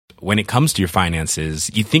when it comes to your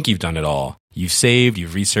finances, you think you've done it all. You've saved,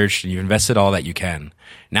 you've researched, and you've invested all that you can.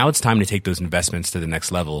 Now it's time to take those investments to the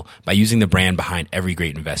next level by using the brand behind every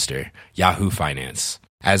great investor, Yahoo Finance.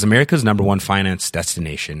 As America's #1 finance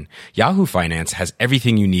destination, Yahoo Finance has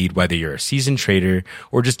everything you need, whether you're a seasoned trader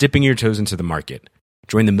or just dipping your toes into the market.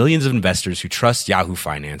 Join the millions of investors who trust Yahoo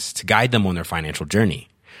Finance to guide them on their financial journey.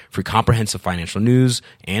 For comprehensive financial news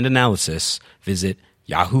and analysis, visit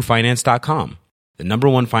yahoofinance.com, the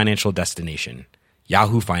 #1 financial destination,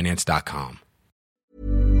 yahoofinance.com.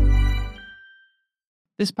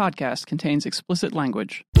 This podcast contains explicit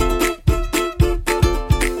language.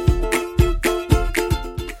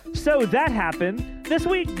 So that happened. This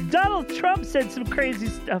week, Donald Trump said some crazy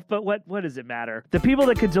stuff, but what does it matter? The people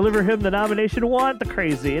that could deliver him the nomination want the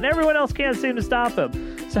crazy, and everyone else can't seem to stop him.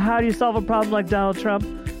 So how do you solve a problem like Donald Trump?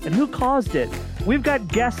 And who caused it? We've got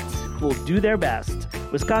guests who will do their best.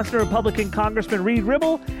 Wisconsin Republican Congressman Reed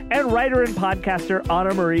Ribble and writer and podcaster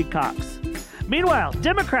Anna Marie Cox. Meanwhile,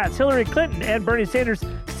 Democrats Hillary Clinton and Bernie Sanders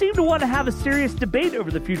seem to want to have a serious debate over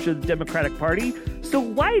the future of the Democratic Party. So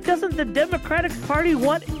why doesn't the Democratic Party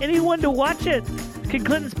want anyone to watch it? Can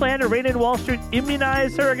Clinton's plan to rein in Wall Street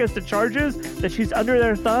immunize her against the charges that she's under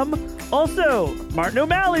their thumb? Also, Martin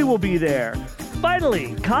O'Malley will be there.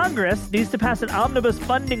 Finally, Congress needs to pass an omnibus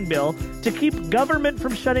funding bill to keep government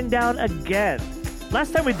from shutting down again.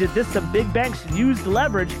 Last time we did this, some big banks used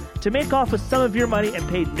leverage to make off with some of your money and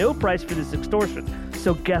paid no price for this extortion.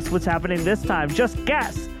 So guess what's happening this time? Just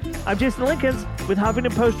guess. I'm Jason Linkins with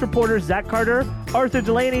Huffington Post reporters Zach Carter, Arthur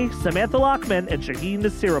Delaney, Samantha Lockman, and Shaheen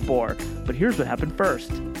Nasirapur. But here's what happened first.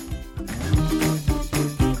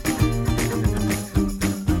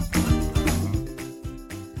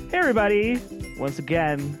 Hey everybody! Once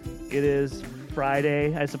again, it is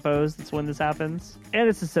Friday, I suppose. That's when this happens. And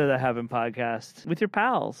it's the So That Happened podcast with your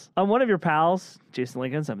pals. I'm one of your pals, Jason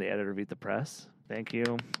Linkins. I'm the editor of Eat the Press. Thank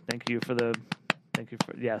you. Thank you.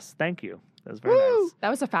 Yes, thank you. That was very nice. That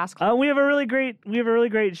was a fast call. We have a really great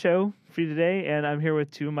show for you today, and I'm here with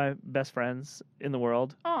two of my best friends in the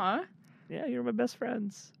world. Aw. Yeah, you're my best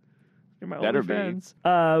friends. You're my Better only friends.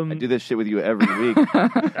 I do this shit with you every week.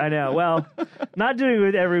 I know. Well, not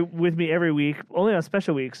doing it with me every week. Only on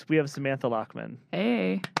special weeks. We have Samantha Lockman.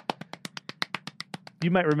 Hey.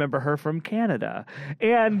 You might remember her from Canada.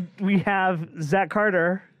 And we have Zach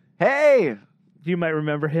Carter. Hey! You might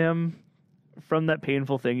remember him from that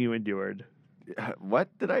painful thing you endured. What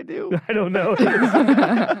did I do? I don't know.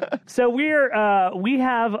 So we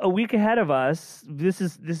have a week ahead of us. This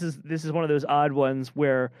is one of those odd ones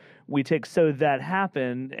where we take So That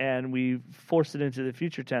Happened and we force it into the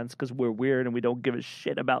future tense because we're weird and we don't give a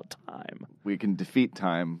shit about time. We can defeat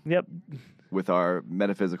time. Yep. With our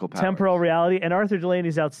metaphysical power. Temporal reality. And Arthur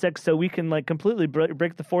Delaney's out sick, so we can completely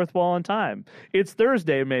break the fourth wall on time. It's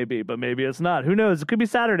Thursday maybe, but maybe it's not. Who knows? It could be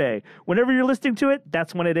Saturday. Whenever you're listening to it,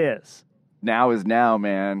 that's when it is. Now is now,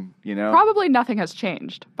 man. You know? Probably nothing has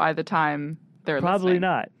changed by the time they're Probably listening.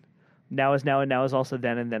 not. Now is now, and now is also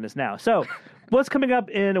then, and then is now. So what's coming up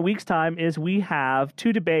in a week's time is we have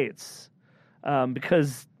two debates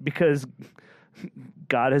because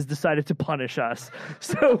God has decided to punish us.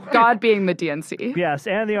 So God being the DNC. Yes,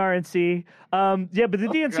 and the RNC. But the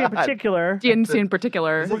DNC in particular. DNC in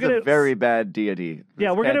particular. This is a very bad deity.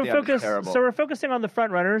 Yeah, we're going to focus. Terrible. So we're focusing on the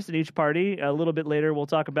front runners in each party. A little bit later, we'll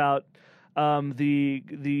talk about the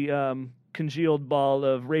congealed ball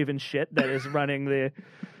of raven shit that is running the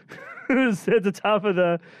at the top of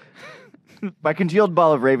the. By congealed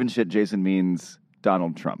ball of raven shit, Jason means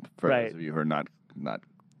Donald Trump. For Right. those of you who are not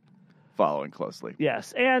following closely.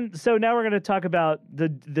 Yes, and so now we're going to talk about the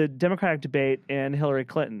Democratic debate and Hillary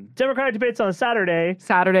Clinton. Democratic debate's on Saturday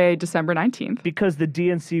December 19th. because the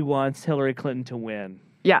DNC wants Hillary Clinton to win.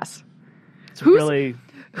 Yes. It's really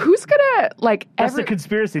Who's gonna that's the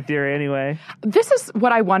conspiracy theory anyway. This is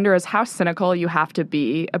what I wonder is how cynical you have to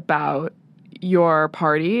be about your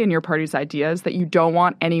party and your party's ideas that you don't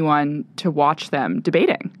want anyone to watch them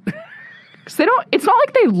debating. Because it's not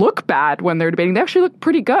like they look bad when they're debating. They actually look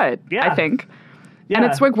pretty good, I think. Yeah. And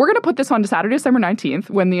it's like, we're going to put this on Saturday, December 19th,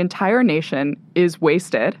 when the entire nation is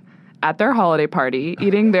wasted at their holiday party,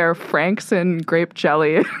 eating their Franks and grape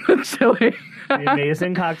jelly and chili. The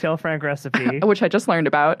amazing cocktail Frank recipe. Which I just learned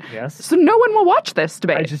about. Yes. So no one will watch this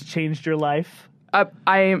debate. I just changed your life.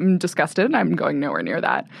 I am disgusted, and I'm going nowhere near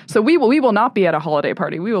that. So we will not be at a holiday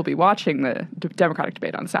party. We will be watching the Democratic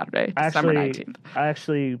debate on Saturday, December 19th. I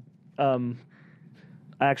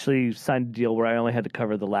actually signed a deal where I only had to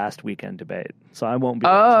cover the last weekend debate, so I won't be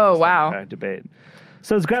watching the Democratic debate.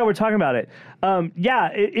 So it's glad we're talking about it.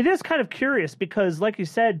 It is kind of curious because, like you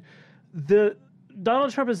said, the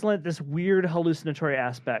Donald Trump has lent this weird hallucinatory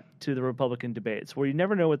aspect to the Republican debates where you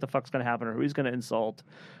never know what the fuck's going to happen or who he's going to insult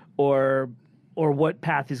or what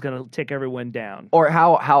path he's going to take everyone down. Or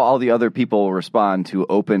how all the other people respond to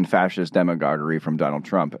open fascist demagoguery from Donald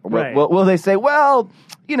Trump. Right. Will they say, well,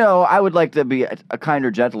 I would like to be a kinder,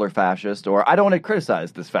 gentler fascist, or I don't want to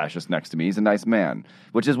criticize this fascist next to me. He's a nice man,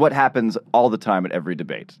 which is what happens all the time at every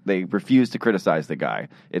debate. They refuse to criticize the guy.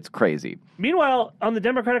 It's crazy. Meanwhile, on the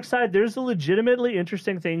Democratic side, there's a legitimately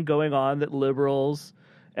interesting thing going on that liberals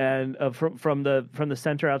and from the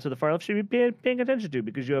center out to the far left should be paying attention to,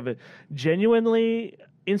 because you have a genuinely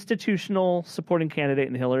institutional supporting candidate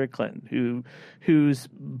in Hillary Clinton whose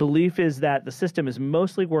belief is that the system is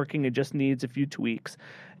mostly working and just needs a few tweaks,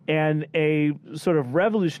 and a sort of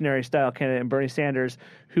revolutionary style candidate in Bernie Sanders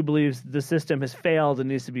who believes the system has failed and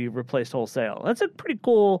needs to be replaced wholesale. That's a pretty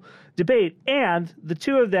cool debate, and the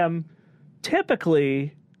two of them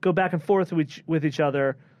typically go back and forth with each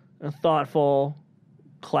other in a thoughtful,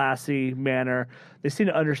 classy manner. They seem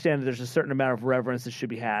to understand that there's a certain amount of reverence that should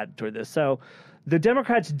be had toward this. So the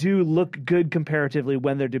Democrats do look good comparatively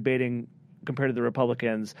when they're debating compared to the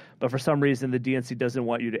Republicans, but for some reason the DNC doesn't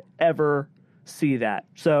want you to ever see that.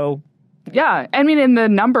 So yeah, I mean, and the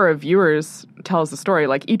number of viewers tells the story.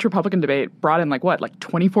 Like, each Republican debate brought in,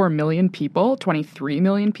 24 million people, 23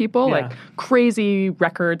 million people, Yeah. like crazy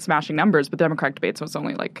record-smashing numbers. But Democratic debates was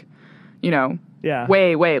only yeah.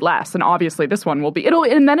 way, way less. And obviously this one will be,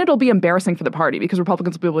 it'll be embarrassing for the party, because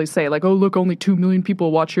Republicans will be able to say, oh, look, only 2 million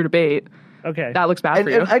people watch your debate. Okay. That looks bad for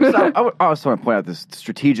you. I also want to point out this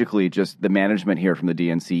strategically, just the management here from the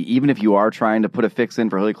DNC. Even if you are trying to put a fix in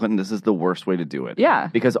for Hillary Clinton, this is the worst way to do it. Yeah.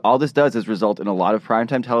 Because all this does is result in a lot of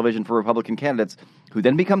primetime television for Republican candidates who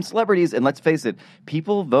then become celebrities. And let's face it,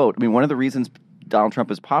 people vote. I mean, one of the reasons Donald Trump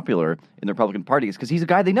is popular in the Republican Party is because he's a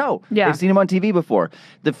guy they know. Yeah. They've seen him on TV before.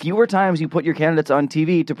 The fewer times you put your candidates on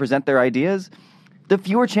TV to present their ideas, the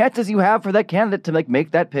fewer chances you have for that candidate to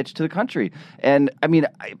make that pitch to the country. And I mean,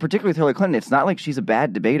 particularly with Hillary Clinton, it's not like she's a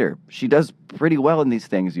bad debater. She does pretty well in these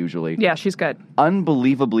things usually. Yeah, she's good.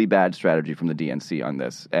 Unbelievably bad strategy from the DNC on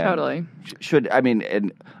this. And Totally.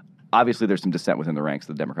 And obviously there's some dissent within the ranks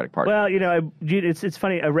of the Democratic Party. Well, it's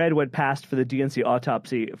funny. I read what passed for the DNC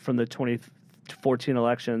autopsy from the 2014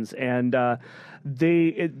 elections, and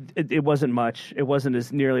it wasn't much. It wasn't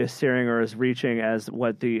as nearly as searing or as reaching as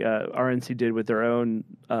what the RNC did with their own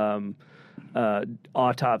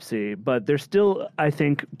autopsy. But there's still, I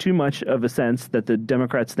think, too much of a sense that the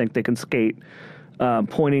Democrats think they can skate,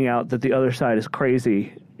 pointing out that the other side is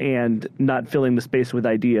crazy and not filling the space with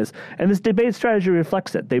ideas. And this debate strategy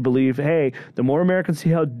reflects it. They believe, hey, the more Americans see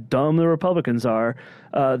how dumb the Republicans are,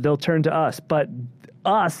 they'll turn to us. But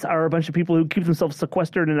us are a bunch of people who keep themselves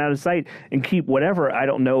sequestered and out of sight and keep whatever. I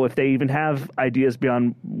don't know if they even have ideas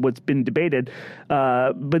beyond what's been debated,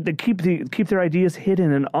 but they keep their ideas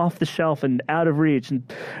hidden and off the shelf and out of reach. And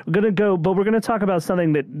we're going to talk about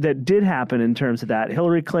something that did happen in terms of that.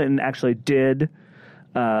 Hillary Clinton actually did,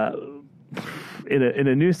 in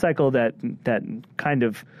a news cycle that kind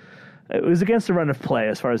of, it was against the run of play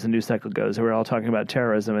as far as the news cycle goes. We were all talking about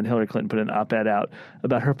terrorism, and Hillary Clinton put an op-ed out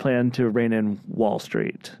about her plan to rein in Wall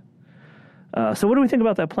Street. So what do we think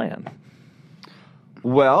about that plan?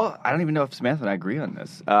 Well, I don't even know if Samantha and I agree on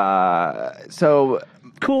this. So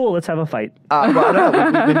cool, let's have a fight.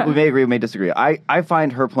 We may agree, we may disagree. I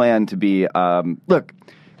find her plan to be, look,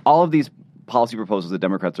 all of these policy proposals that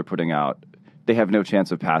Democrats are putting out, they have no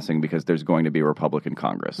chance of passing because there's going to be a Republican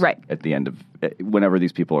Congress at the end of whenever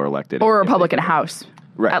these people are elected. Or a Republican House,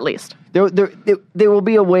 right. At least. There will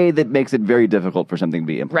be a way that makes it very difficult for something to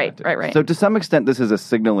be implemented. Right. So to some extent, this is a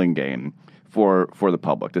signaling game for the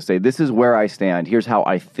public to say, this is where I stand, here's how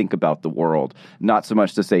I think about the world, not so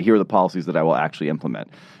much to say, here are the policies that I will actually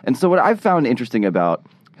implement. And so what I've found interesting about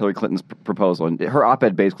Hillary Clinton's proposal, and her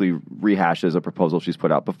op-ed basically rehashes a proposal she's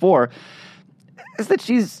put out before, is that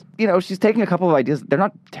she's taking a couple of ideas. They're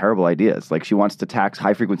not terrible ideas. Like, she wants to tax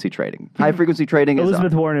high-frequency trading. High-frequency trading is...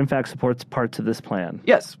 Elizabeth Warren, in fact, supports parts of this plan.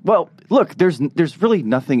 Yes. Well, look, there's really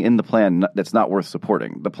nothing in the plan that's not worth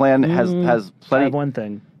supporting. The plan has plenty... I have one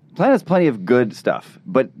thing. The plan has plenty of good stuff,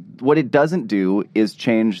 but what it doesn't do is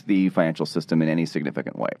change the financial system in any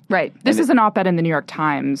significant way. Right. This is an op-ed in the New York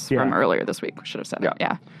Times from earlier this week. We should have said it.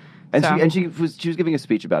 Yeah. And So- she was giving a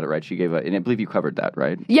speech about it, right? She gave and I believe you covered that,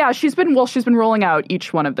 right? Yeah, she's been rolling out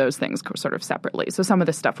each one of those things sort of separately. So some of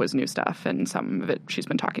this stuff was new stuff, and some of it she's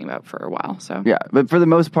been talking about for a while. So Yeah, but for the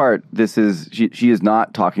most part, this is she is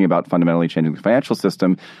not talking about fundamentally changing the financial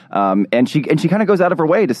system, and she kind of goes out of her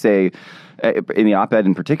way to say, in the op-ed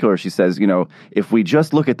in particular, she says, if we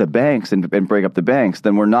just look at the banks and break up the banks,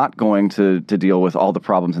 then we're not going to deal with all the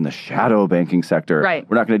problems in the shadow banking sector. Right.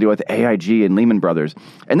 We're not going to deal with AIG and Lehman Brothers.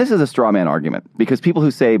 And this is a straw man argument because people who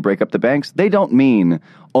say break up the banks, they don't mean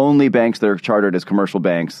only banks that are chartered as commercial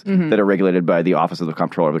banks that are regulated by the Office of the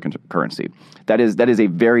Comptroller of the Currency. That is a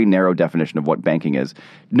very narrow definition of what banking is.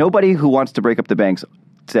 Nobody who wants to break up the banks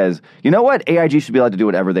says, you know what, AIG should be allowed to do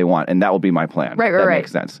whatever they want, and that will be my plan. That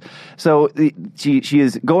makes sense. So she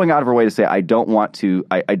is going out of her way to say, I don't want to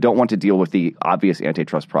deal with the obvious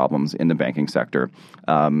antitrust problems in the banking sector.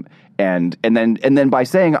 And then by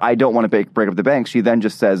saying I don't want to break up the banks, she then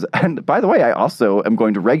just says, and by the way, I also am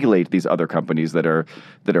going to regulate these other companies that are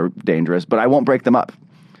dangerous, but I won't break them up.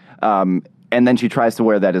 And then she tries to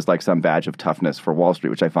wear that as like some badge of toughness for Wall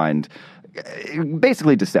Street, which I find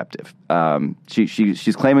basically deceptive.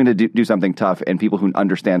 She's claiming to do something tough, and people who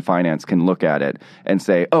understand finance can look at it and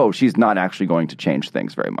say, oh, she's not actually going to change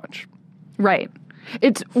things very much. Right.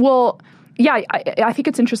 I think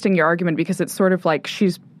it's interesting, your argument, because it's sort of like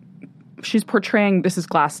she's portraying this is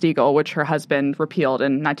Glass-Steagall, which her husband repealed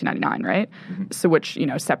in 1999, right? Mm-hmm. So which,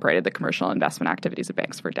 separated the commercial investment activities of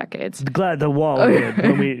banks for decades. The wall did.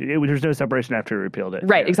 There's no separation after we repealed it.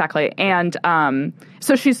 Right, exactly. And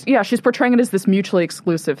so she's portraying it as this mutually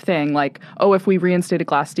exclusive thing, like, oh, if we reinstated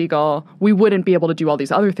Glass-Steagall, we wouldn't be able to do all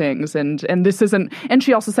these other things. And this isn't, and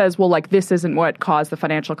she also says, well, like, this isn't what caused the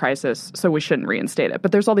financial crisis, so we shouldn't reinstate it.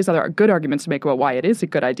 But there's all these other good arguments to make about why it is a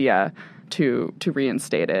good idea to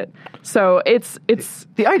reinstate it. So it's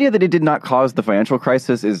the idea that it did not cause the financial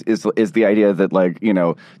crisis is the idea that, like,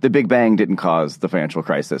 the Big Bang didn't cause the financial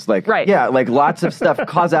crisis. Like, right. Yeah, like lots of stuff,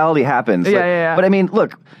 causality happens. Yeah. But I mean,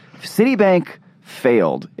 look, Citibank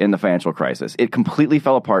failed in the financial crisis. It completely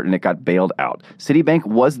fell apart and it got bailed out. Citibank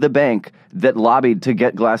was the bank that lobbied to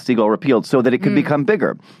get Glass-Steagall repealed so that it could become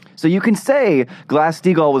bigger. So you can say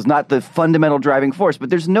Glass-Steagall was not the fundamental driving force,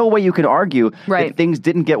 but there's no way you can argue that things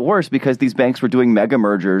didn't get worse because these banks were doing mega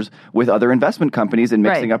mergers with other investment companies and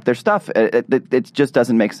mixing up their stuff. It just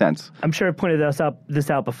doesn't make sense. I'm sure I pointed this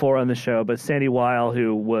out before on the show, but Sandy Weil,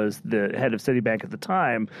 who was the head of Citibank at the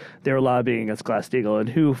time, they were lobbying against Glass-Steagall, and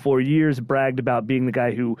who for years bragged about being the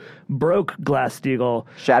guy who broke Glass-Steagall.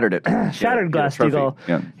 Shattered it. Shattered Glass-Steagall.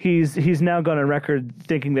 Yeah. He's now gone on record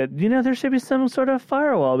thinking that, there should be some sort of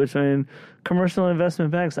firewall between commercial investment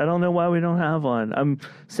banks. I don't know why we don't have one. I'm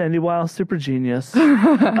Sandy Weil, super genius.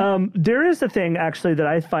 There is a thing, actually, that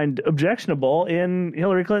I find objectionable in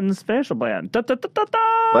Hillary Clinton's financial plan.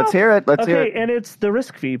 Let's hear it. Okay, and it's the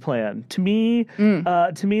risk fee plan. To me,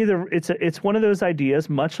 it's one of those ideas,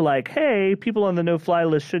 much like, hey, people on the no-fly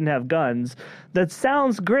list shouldn't have guns. That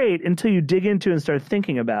sounds great until you dig into and start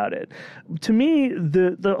thinking about it. To me,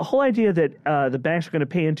 the whole idea that the banks are going to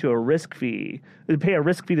pay a risk fee to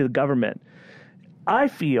the government, I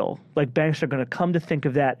feel like banks are going to come to think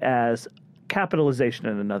of that as capitalization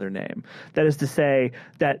in another name. That is to say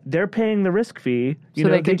that they're paying the risk fee. So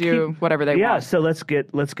they can do whatever they want. Yeah, so let's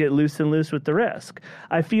get loose with the risk.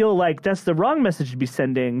 I feel like that's the wrong message to be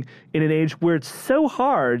sending in an age where it's so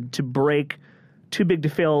hard to break too big to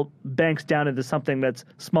fail banks down into something that's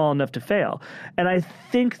small enough to fail. And I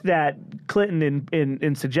think that Clinton,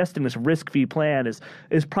 in suggesting this risk fee plan,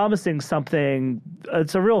 is promising something.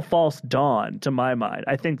 It's a real false dawn to my mind.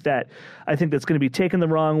 I think that's going to be taken the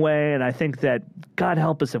wrong way, and I think that God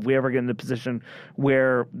help us if we ever get in a position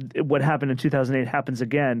where what happened in 2008 happens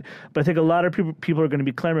again. But I think a lot of people are going to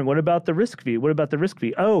be clamoring, what about the risk fee? What about the risk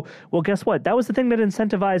fee? Oh, well, guess what? That was the thing that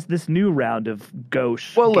incentivized this new round of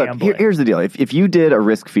gauche gambling. Look, here's the deal. If you did a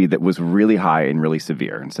risk fee that was really high and really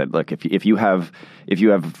severe and said, look, if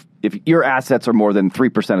your assets are more than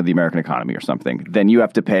 3% of the American economy or something, then you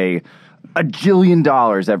have to pay $1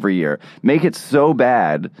 jillion every year. Make it so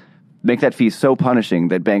bad, make that fee so punishing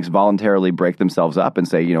that banks voluntarily break themselves up and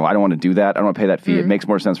say, I don't want to do that. I don't want to pay that fee. It makes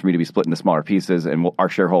more sense for me to be split into smaller pieces, and our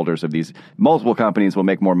shareholders of these multiple companies will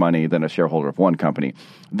make more money than a shareholder of one company.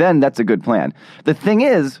 Then that's a good plan. The thing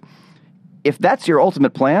is, if that's your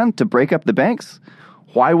ultimate plan, to break up the banks,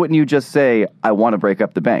 why wouldn't you just say, I want to break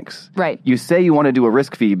up the banks? Right. You say you want to do a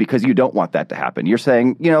risk fee because you don't want that to happen. You're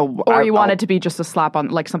saying, Or you want it to be just a slap on,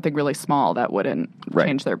 like something really small that wouldn't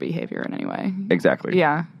change their behavior in any way. Exactly.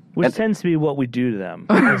 Yeah. Which tends to be what we do to them,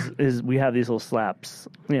 is we have these little slaps.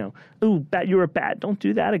 Ooh, bat, you were a bat. Don't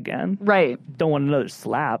do that again. Right. Don't want another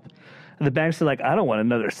slap. And the banks are like, I don't want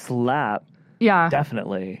another slap. Yeah.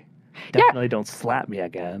 Definitely don't slap me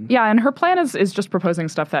again. Yeah, and her plan is just proposing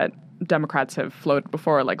stuff that Democrats have floated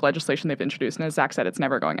before, like legislation they've introduced. And as Zach said, it's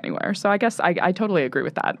never going anywhere. So I guess I totally agree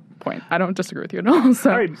with that point. I don't disagree with you at all. So.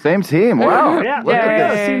 All right. Same team. Wow. Yeah, Look at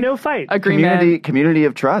yeah. this. See, no fight. Agreement. Community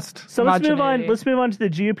of trust. So let's move on. Homogeneity. Let's move on to the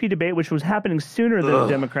GOP debate, which was happening sooner than the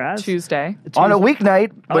Democrats. Tuesday. On a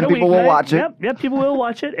weeknight when people will watch it. Yep, people will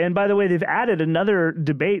watch it. And by the way, they've added another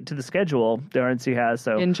debate to the schedule. The RNC has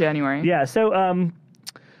In January. Yeah. So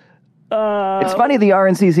It's funny the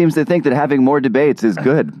RNC seems to think that having more debates is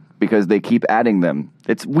good because they keep adding them.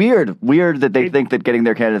 It's weird that they think that getting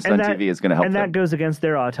their candidates on TV is going to help and them. that goes against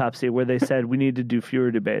their autopsy where they said we need to do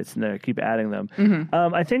fewer debates and they keep adding them.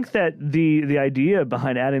 I think that the idea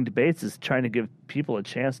behind adding debates is trying to give people a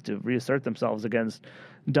chance to reassert themselves against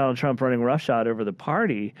Donald Trump running roughshod over the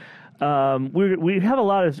party. We have a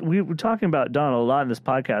lot of we're talking about Donald a lot in this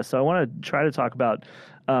podcast, so I want to try to talk about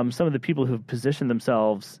some of the people who've positioned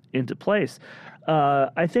themselves into place.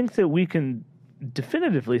 I think that we can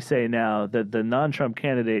definitively say now that the non-Trump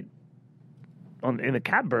candidate in the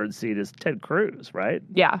catbird seat is Ted Cruz, right?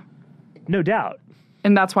 Yeah. No doubt.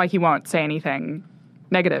 And that's why he won't say anything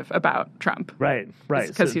negative about Trump. Right.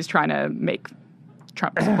 Because he's trying to make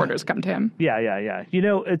Trump supporters come to him. Yeah. You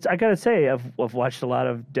know, I gotta say, I've watched a lot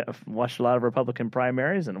of Republican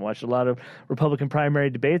primaries and watched a lot of Republican primary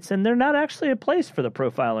debates, and they're not actually a place for the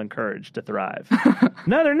profile and courage to thrive.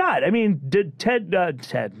 No, they're not. I mean,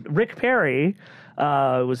 Rick Perry.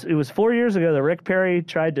 It was 4 years ago that Rick Perry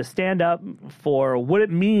tried to stand up for what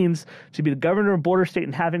it means to be the governor of a border state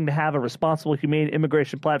and having to have a responsible, humane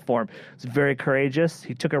immigration platform. It's very courageous.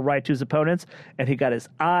 He took it right to his opponents, and he got his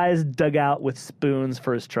eyes dug out with spoons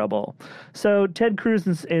for his trouble. So Ted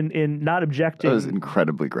Cruz, in not objecting, That was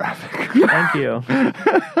incredibly graphic. Thank you,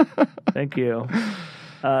 thank you.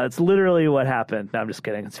 It's literally what happened. No, I'm just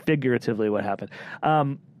kidding. It's figuratively what happened.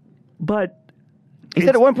 But. He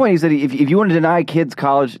said at one point, he said, if you want to deny kids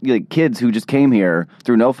kids who just came here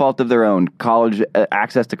through no fault of their own, college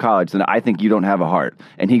access to college, then I think you don't have a heart.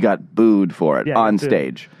 And he got booed for it on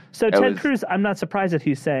stage. So Ted Cruz, I'm not surprised that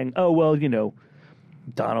he's saying, oh, well,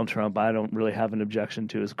 Donald Trump, I don't really have an objection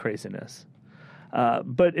to his craziness.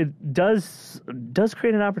 But it does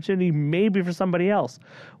create an opportunity maybe for somebody else.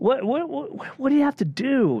 What do you have to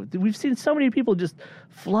do? We've seen so many people just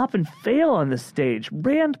flop and fail on this stage.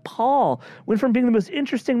 Rand Paul went from being the most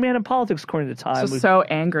interesting man in politics, according to Time. So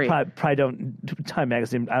angry. Probably don't. Time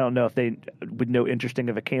magazine. I don't know if they would know interesting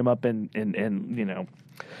if it came up in fill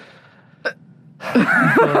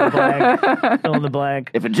in the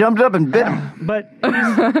blank. If it jumped up and bit him. But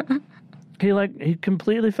he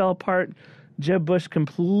completely fell apart. Jeb Bush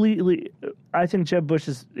I think Jeb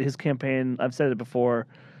his campaign, I've said it before,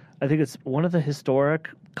 I think it's one of the historic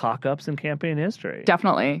cock-ups in campaign history.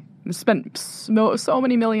 Definitely. They spent so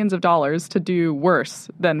many millions of dollars to do worse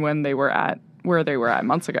than when they were at where they were at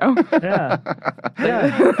months ago. Yeah.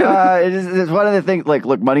 It's one of the things,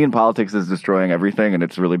 look, money in politics is destroying everything, and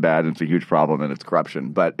it's really bad, and it's a huge problem, and it's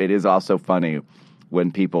corruption. But it is also funny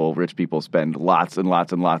when rich people spend lots and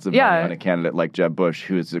lots and lots of money on a candidate like Jeb Bush,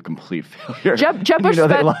 who is a complete failure. Jeb Bush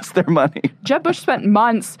they lost their money. Jeb Bush spent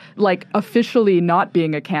months, officially not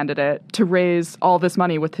being a candidate to raise all this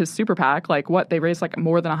money with his super PAC. They raised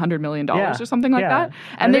more than $100 million or something like that.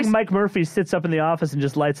 And I think Mike Murphy sits up in the office and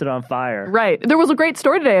just lights it on fire. Right. There was a great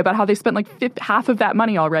story today about how they spent half of that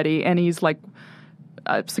money already, and he's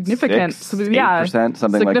significant, 8%,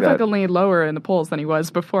 something like that. Significantly lower in the polls than he was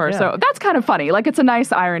before. Yeah. So that's kind of funny. It's a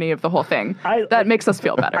nice irony of the whole thing that makes us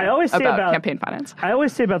feel better about campaign finance. I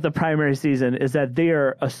always say about the primary season is that they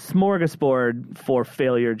are a smorgasbord for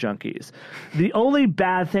failure junkies. The only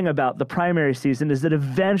bad thing about the primary season is that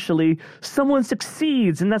eventually someone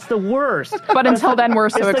succeeds, and that's the worst. But until then, we're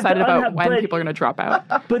so excited about when people are going to drop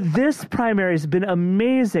out. But this primary has been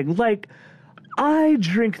amazing. I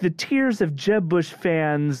drink the tears of Jeb Bush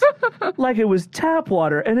fans like it was tap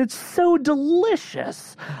water, and it's so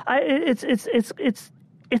delicious. It's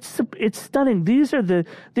stunning. These are the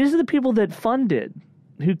people that funded,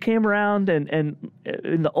 who came around and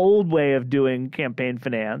in the old way of doing campaign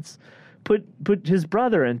finance, put his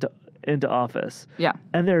brother into office. Yeah,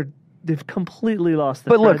 and they've completely lost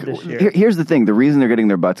the thread this year. Here's the thing: the reason they're getting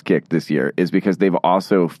their butts kicked this year is because they've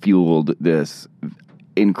also fueled this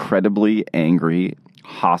incredibly angry,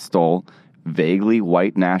 hostile, vaguely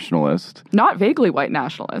white nationalist. Not vaguely white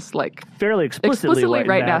nationalist, fairly explicitly white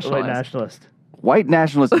nationalist. White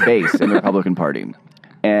nationalist base in the Republican Party.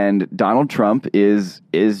 And Donald Trump is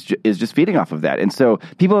just feeding off of that. And so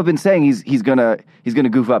people have been saying he's gonna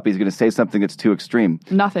goof up, he's gonna say something that's too extreme.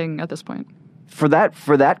 Nothing at this point. for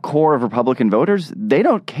that core of Republican voters, they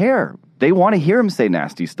don't care. They want to hear him say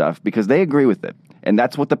nasty stuff because they agree with it. And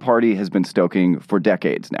that's what the party has been stoking for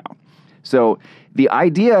decades now. So the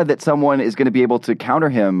idea that someone is going to be able to counter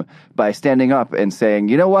him by standing up and saying,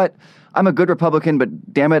 you know what, I'm a good Republican,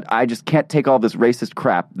 but damn it, I just can't take all this racist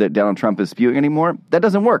crap that Donald Trump is spewing anymore, that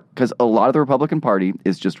doesn't work because a lot of the Republican Party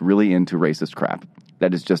is just really into racist crap.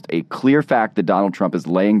 That is just a clear fact that Donald Trump is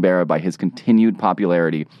laying bare by his continued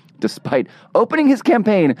popularity, despite opening his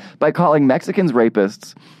campaign by calling Mexicans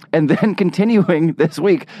rapists and then continuing this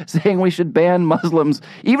week saying we should ban Muslims,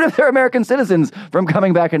 even if they're American citizens, from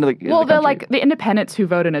coming back into the country. The independents who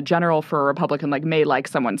vote in a general for a Republican may like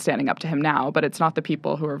someone standing up to him now, but it's not the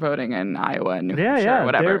people who are voting in Iowa and New Hampshire or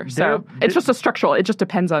whatever. It's just a structural. It just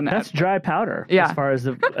depends on that's dry powder. Yeah.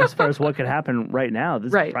 as far as what could happen right now.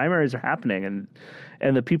 Primaries are happening,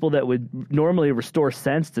 and the people that would normally restore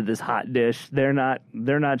sense to this hot dish, they're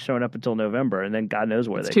not showing up until November, and then God knows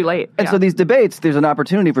where it's too late. And so these debates, there's an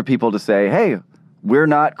opportunity for people to say, hey, we're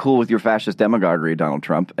not cool with your fascist demagoguery, Donald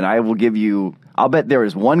Trump, and I'll bet there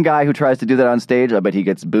is one guy who tries to do that on stage. I bet he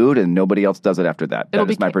gets booed, and nobody else does it after that. That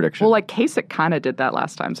is my prediction. Well, Kasich kind of did that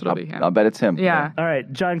last time, so it'll be him. I'll bet it's him. Yeah. All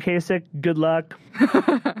right, John Kasich, good luck.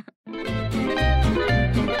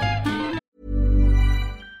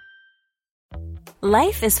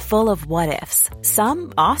 Life is full of what-ifs.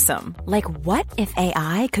 Some awesome, like what if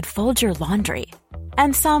AI could fold your laundry?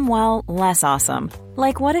 And some, well, less awesome,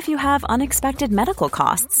 like what if you have unexpected medical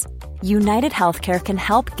costs? United Healthcare can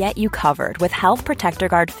help get you covered with Health Protector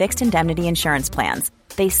Guard fixed indemnity insurance plans.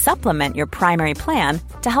 They supplement your primary plan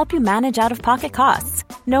to help you manage out-of-pocket costs.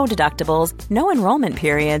 No deductibles, no enrollment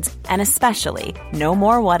periods, and especially no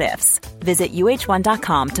more what-ifs. Visit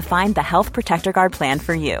uh1.com to find the Health Protector Guard plan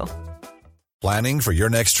for you. Planning for your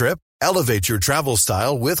next trip? Elevate your travel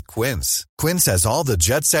style with Quince. Quince has all the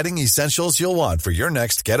jet-setting essentials you'll want for your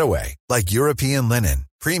next getaway, like European linen,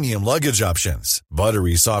 premium luggage options,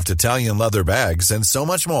 buttery soft Italian leather bags, and so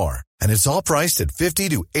much more. And it's all priced at 50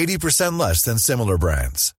 to 80% less than similar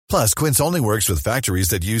brands. Plus, Quince only works with factories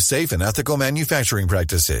that use safe and ethical manufacturing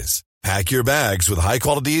practices. Pack your bags with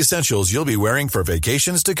high-quality essentials you'll be wearing for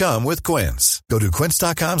vacations to come with Quince. Go to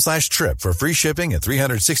quince.com/trip for free shipping and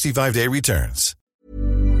 365-day returns.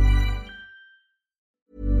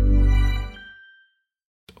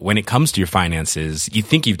 When it comes to your finances, you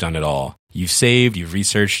think you've done it all. You've saved, you've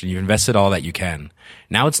researched, and you've invested all that you can.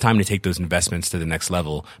 Now it's time to take those investments to the next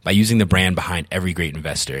level by using the brand behind every great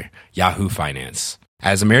investor, Yahoo Finance.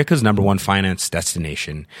 As America's #1 finance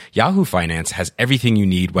destination, Yahoo Finance has everything you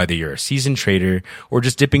need, whether you're a seasoned trader or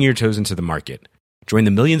just dipping your toes into the market. Join the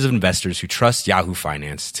millions of investors who trust Yahoo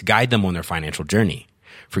Finance to guide them on their financial journey.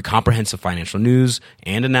 For comprehensive financial news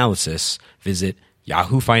and analysis, visit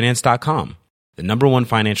yahoofinance.com, the #1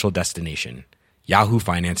 financial destination,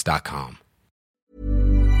 yahoofinance.com.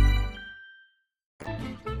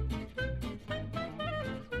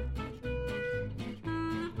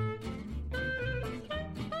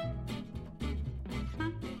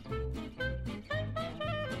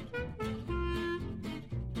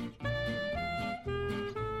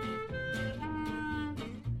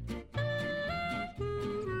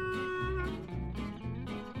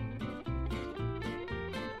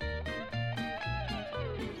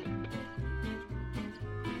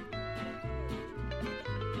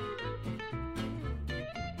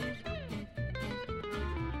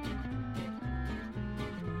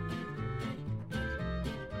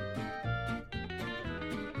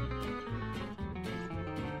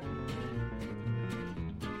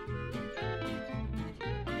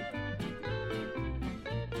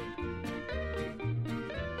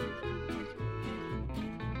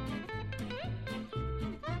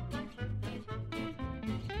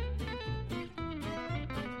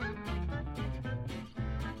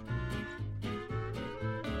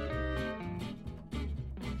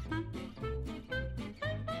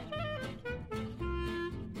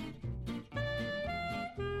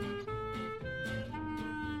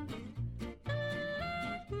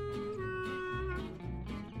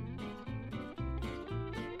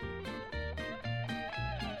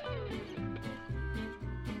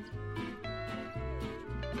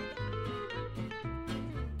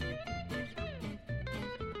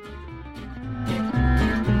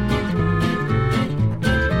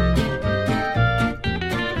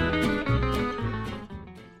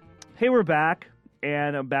 Hey, we're back,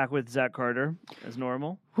 and I'm back with Zach Carter, as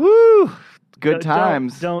normal. Woo! Good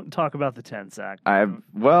times. Don't talk about the tent, Zach. I've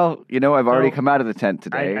already come out of the tent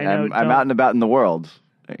today. I know, I'm out and about in the world.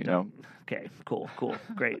 Okay, cool,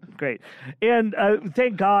 great. And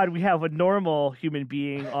thank God we have a normal human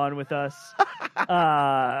being on with us.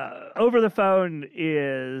 Over the phone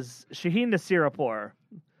is Shaheen Nasirapur,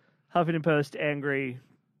 Huffington Post angry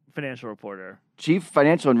financial reporter. Chief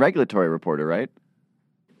financial and regulatory reporter, right?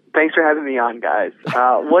 Thanks for having me on, guys.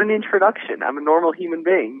 What an introduction. I'm a normal human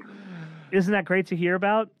being. Isn't that great to hear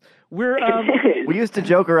about? We used to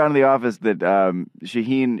joke around in the office that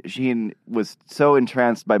Shaheen was so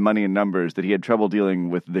entranced by money and numbers that he had trouble dealing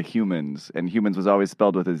with the humans, and humans was always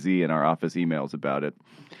spelled with a Z in our office emails about it.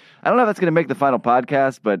 I don't know if that's going to make the final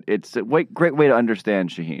podcast, but it's a great way to understand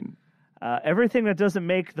Shaheen. Everything that doesn't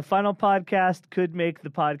make the final podcast could make the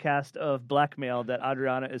podcast of blackmail that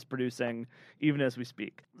Adriana is producing even as we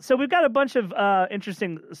speak. So we've got a bunch of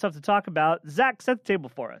interesting stuff to talk about. Zach, set the table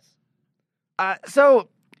for us. So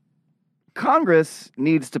Congress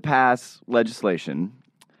needs to pass legislation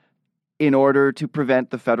in order to prevent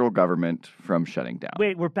the federal government from shutting down.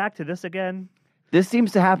 Wait, we're back to this again? This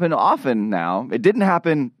seems to happen often now. It didn't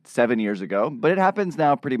happen 7 years ago, but it happens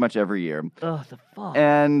now pretty much every year. Ugh, the fuck.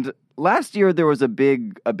 And last year there was a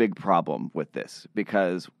big problem with this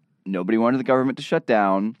because nobody wanted the government to shut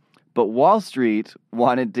down, but Wall Street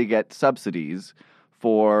wanted to get subsidies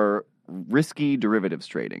for risky derivatives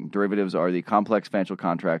trading. Derivatives are the complex financial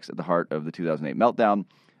contracts at the heart of the 2008 meltdown.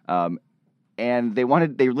 And they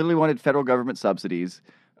literally wanted federal government subsidies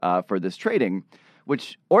for this trading,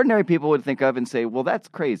 which ordinary people would think of and say, well, that's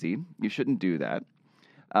crazy. You shouldn't do that.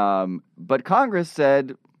 But Congress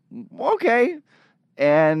said, okay.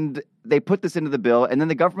 And they put this into the bill, and then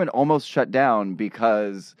the government almost shut down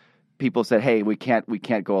because people said, hey, we can't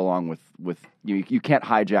go along with you can't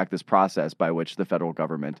hijack this process by which the federal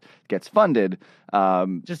government gets funded.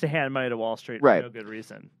 Just to hand money to Wall Street right. for no good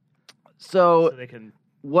reason. So they can...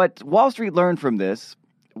 What Wall Street learned from this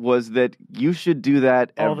was that you should do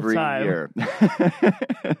that all every the time. year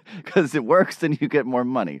because it works and you get more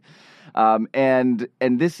money. But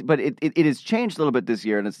it has changed a little bit this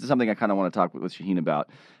year, and it's something I kind of want to talk with Shaheen about.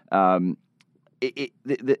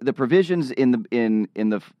 The provisions in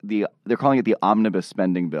the they're calling it the omnibus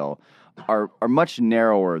spending bill are much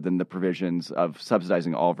narrower than the provisions of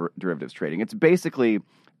subsidizing all derivatives trading. It's basically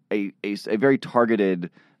a very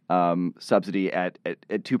targeted subsidy at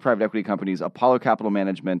two private equity companies, Apollo Capital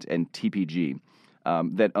Management and TPG,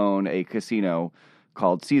 that own a casino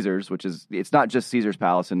called Caesars, it's not just Caesars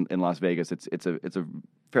Palace in Las Vegas. It's a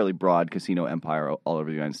fairly broad casino empire all over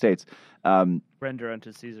the United States. Render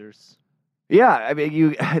unto Caesars. Yeah, I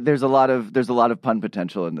mean, there's a lot of pun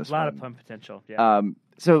potential in this. A lot of pun potential. Yeah.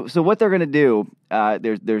 So what they're going to do?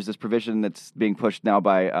 There's this provision that's being pushed now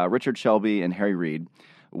by Richard Shelby and Harry Reid,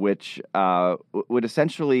 which would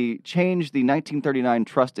essentially change the 1939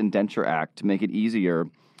 Trust Indenture Act to make it easier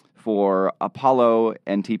for Apollo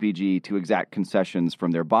and TPG to exact concessions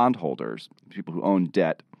from their bondholders, people who own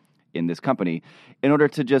debt in this company, in order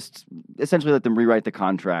to just essentially let them rewrite the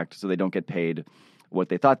contract so they don't get paid what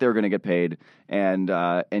they thought they were going to get paid, and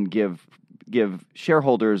give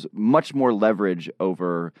shareholders much more leverage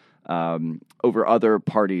over other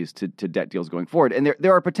parties to debt deals going forward. And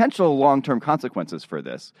there are potential long-term consequences for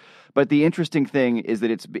this. But the interesting thing is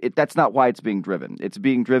that that's not why it's being driven. It's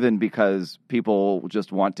being driven because people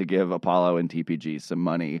just want to give Apollo and TPG some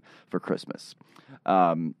money for Christmas.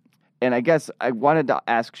 And I guess I wanted to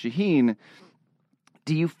ask Shaheen,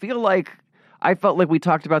 do you feel like, I felt like we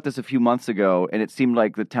talked about this a few months ago, and it seemed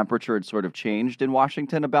like the temperature had sort of changed in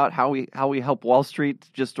Washington about how we help Wall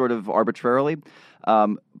Street just sort of arbitrarily.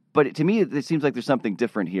 But to me, it seems like there's something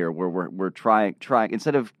different here, where we're trying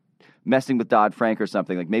instead of messing with Dodd-Frank or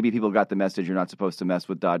something. Like maybe people got the message you're not supposed to mess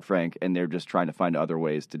with Dodd-Frank, and they're just trying to find other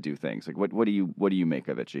ways to do things. Like what do you make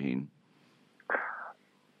of it, Shaheen?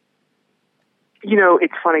 You know,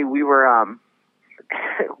 it's funny.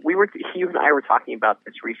 You and I were talking about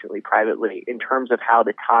this recently privately in terms of how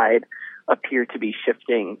the tide appeared to be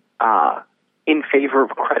shifting in favor of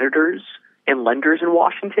creditors and lenders in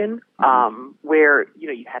Washington, where,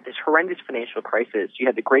 you had this horrendous financial crisis. You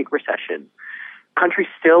had the Great Recession. Country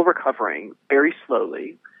still recovering very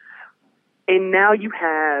slowly. And now you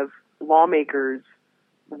have lawmakers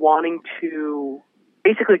wanting to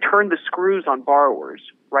basically turn the screws on borrowers,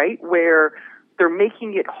 right? Where they're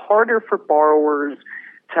making it harder for borrowers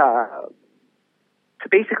to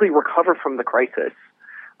basically recover from the crisis.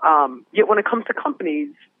 Yet when it comes to companies,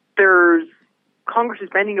 Congress is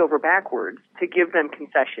bending over backwards to give them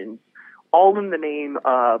concessions, all in the name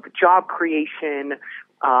of job creation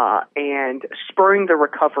and spurring the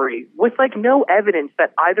recovery, with no evidence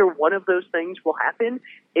that either one of those things will happen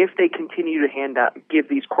if they continue to give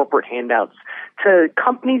these corporate handouts to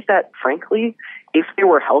companies that, frankly, if they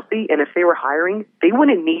were healthy and if they were hiring, they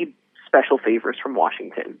wouldn't need special favors from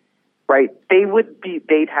Washington, right?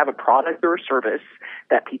 They'd have a product or a service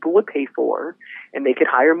that people would pay for, and they could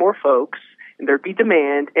hire more folks, and there'd be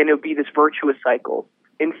demand, and it would be this virtuous cycle.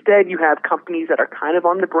 Instead, you have companies that are kind of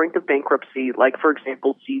on the brink of bankruptcy, like, for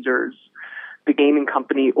example, Caesars, the gaming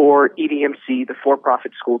company, or EDMC, the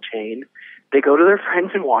for-profit school chain. They go to their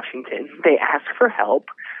friends in Washington. They ask for help.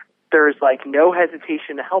 There's, like, no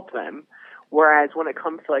hesitation to help them. Whereas when it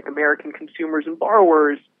comes to, like, American consumers and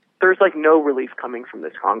borrowers, there's, like, no relief coming from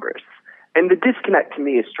this Congress. And the disconnect to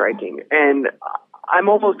me is striking. And I'm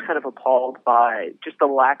almost kind of appalled by just the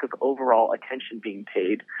lack of overall attention being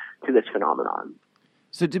paid to this phenomenon.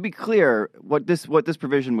 So to be clear, what this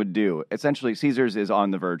provision would do, essentially Caesars is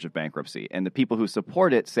on the verge of bankruptcy, and the people who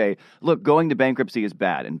support it say, look, going to bankruptcy is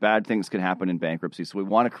bad, and bad things can happen in bankruptcy, so we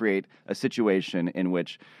want to create a situation in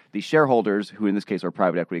which the shareholders, who in this case are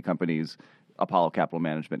private equity companies, Apollo Capital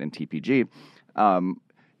Management and TPG,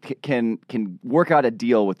 can work out a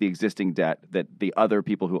deal with the existing debt that the other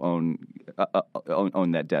people who own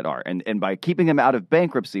that debt are. And by keeping them out of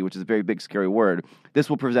bankruptcy, which is a very big, scary word, this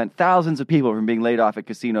will prevent thousands of people from being laid off at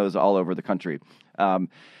casinos all over the country.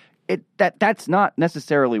 That's not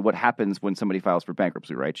necessarily what happens when somebody files for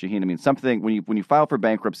bankruptcy, right, Shaheen? I mean, something when you file for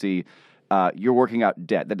bankruptcy, you're working out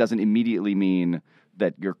debt. That doesn't immediately mean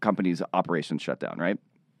that your company's operations shut down, right?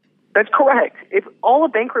 That's correct. If all a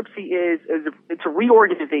bankruptcy is it's a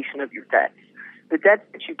reorganization of your debts. The debts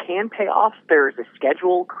that you can pay off, there's a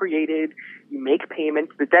schedule created. You make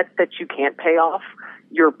payments. The debts that you can't pay off,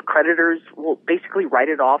 your creditors will basically write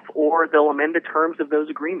it off, or they'll amend the terms of those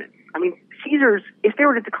agreements. I mean, Caesars, if they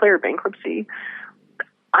were to declare bankruptcy,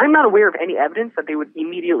 I'm not aware of any evidence that they would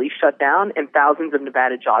immediately shut down and thousands of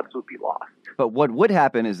Nevada jobs would be lost. But what would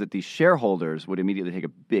happen is that the shareholders would immediately take a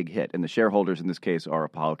big hit, and the shareholders in this case are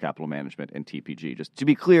Apollo Capital Management and TPG. Just to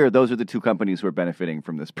be clear, those are the two companies who are benefiting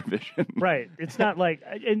from this provision. Right. It's not like,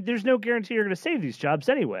 and there's no guarantee you're going to save these jobs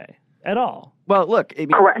anyway, at all. Well, look,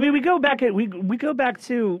 Correct. I mean, we go back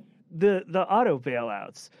to the auto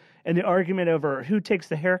bailouts and the argument over who takes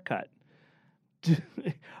the haircut.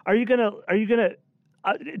 Are you gonna?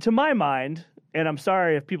 To my mind, and I'm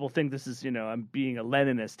sorry if people think this is, I'm being a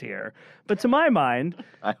Leninist here, but to my mind,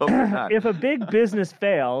 I hope you're not. If a big business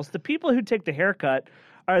fails, the people who take the haircut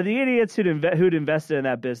are the idiots who'd invested in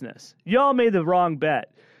that business. Y'all made the wrong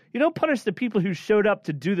bet. You don't punish the people who showed up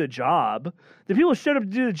to do the job. The people who showed up to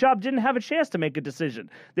do the job didn't have a chance to make a decision.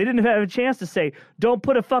 They didn't have a chance to say, don't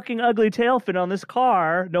put a fucking ugly tail fin on this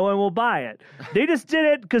car. No one will buy it. They just did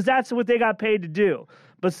it because that's what they got paid to do.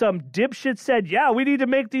 But some dipshit said, yeah, we need to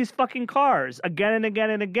make these fucking cars again and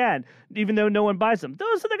again and again, even though no one buys them.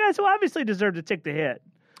 Those are the guys who obviously deserve to take the hit.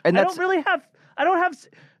 And who's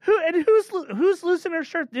losing their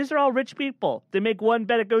shirt? These are all rich people. They make one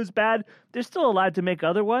bet, it goes bad. They're still allowed to make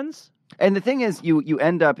other ones. And the thing is, you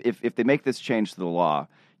end up, if they make this change to the law,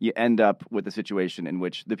 you end up with a situation in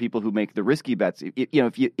which the people who make the risky bets,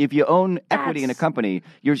 if you own equity in a company,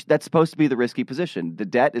 that's supposed to be the risky position. The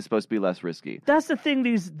debt is supposed to be less risky. That's the thing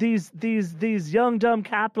these young dumb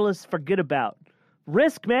capitalists forget about.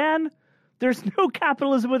 Risk, man. There's no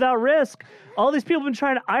capitalism without risk. All these people have been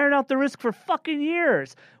trying to iron out the risk for fucking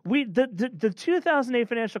years. The 2008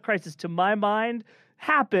 financial crisis, to my mind,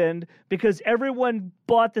 happened because everyone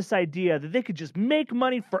bought this idea that they could just make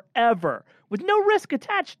money forever with no risk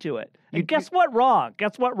attached to it. And guess what? Wrong.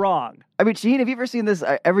 Guess what? Wrong. I mean, Shaheen, have you ever seen this?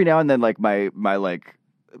 Every now and then, like my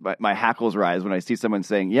hackles rise when I see someone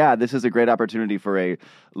saying, yeah, this is a great opportunity for a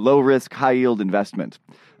low-risk, high-yield investment.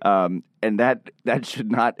 And that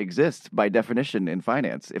should not exist by definition in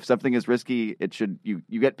finance. If something is risky, it should you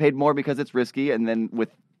get paid more because it's risky, and then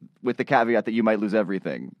with the caveat that you might lose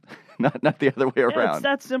everything, not the other way around. It's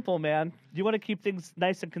that simple, man. You want to keep things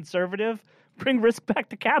nice and conservative? Bring risk back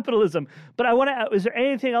to capitalism. But is there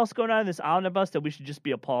anything else going on in this omnibus that we should just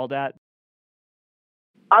be appalled at?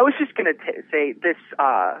 I was just going to say this,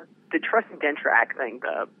 the Trust Indenture Act thing,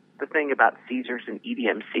 the thing about Caesars and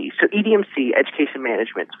EDMC. So EDMC, Education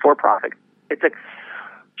Management, it's for-profit. It's a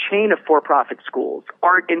chain of for-profit schools.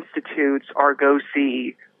 Art Institutes,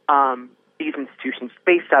 Argosy, these institutions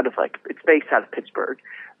based out of Pittsburgh.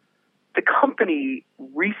 The company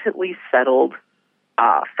recently settled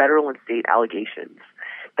federal and state allegations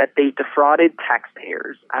that they defrauded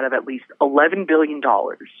taxpayers out of at least $11 billion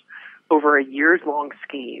over a years-long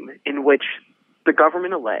scheme in which the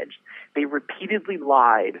government alleged they repeatedly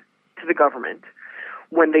lied to the government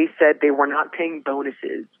when they said they were not paying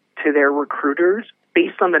bonuses to their recruiters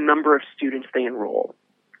based on the number of students they enroll.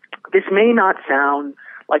 This may not sound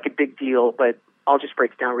like a big deal, but I'll just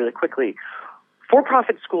break it down really quickly.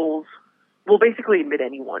 For-profit schools will basically admit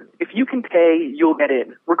anyone. If you can pay, you'll get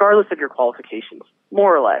in, regardless of your qualifications,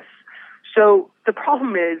 more or less. So the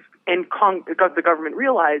problem is, and the government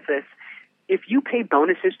realized this, if you pay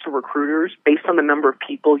bonuses to recruiters based on the number of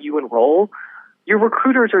people you enroll, your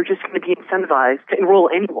recruiters are just going to be incentivized to enroll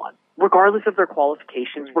anyone, regardless of their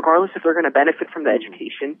qualifications, regardless if they're going to benefit from the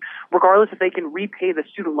education, regardless if they can repay the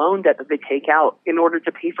student loan debt that they take out in order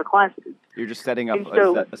to pay for classes. You're just setting up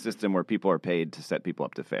a system where people are paid to set people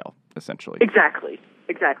up to fail, essentially. Exactly.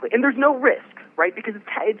 And there's no risk, right? Because it's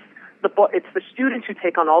the students who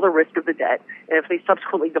take on all the risk of the debt, and if they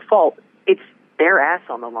subsequently default, it's their ass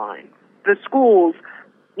on the line. The schools,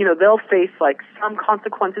 they'll face some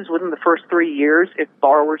consequences within the first 3 years if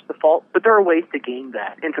borrowers default, but there are ways to gain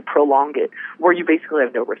that and to prolong it where you basically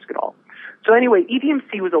have no risk at all. So anyway,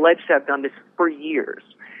 EDMC was alleged to have done this for years,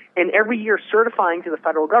 and every year certifying to the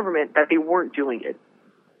federal government that they weren't doing it.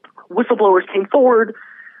 Whistleblowers came forward.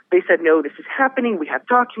 They said, no, this is happening. We have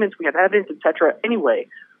documents, we have evidence, etc. Anyway,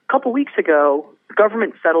 a couple weeks ago, the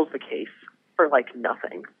government settles the case for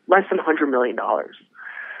nothing, less than $100 million.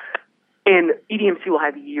 And EDMC will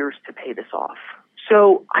have years to pay this off.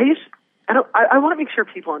 So I want to make sure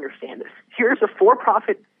people understand this. Here's a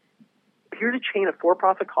chain of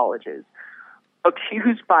for-profit colleges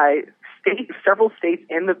accused by several states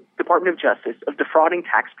and the Department of Justice of defrauding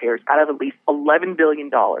taxpayers out of at least $11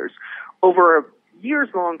 billion over a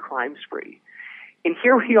years-long crime spree. And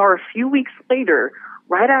here we are a few weeks later,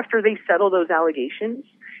 right after they settle those allegations,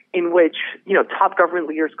 in which, top government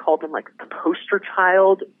leaders called them the poster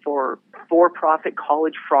child for-profit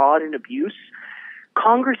college fraud and abuse.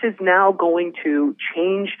 Congress is now going to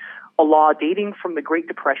change a law dating from the Great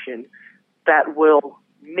Depression that will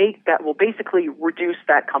basically reduce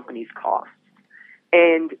that company's costs.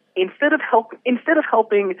 And instead of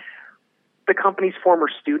helping the company's former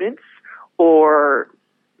students or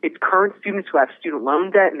its current students who have student loan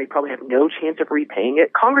debt and they probably have no chance of repaying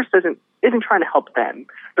it, Congress isn't trying to help them.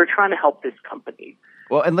 They're trying to help this company.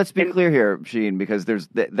 Well, and let's be clear here, Sheen, because there's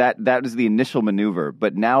that is the initial maneuver.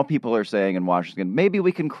 But now people are saying in Washington, maybe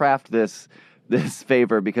we can craft this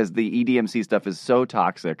favor because the EDMC stuff is so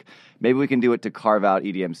toxic. Maybe we can do it to carve out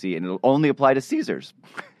EDMC, and it'll only apply to Caesars.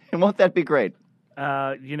 And won't that be great?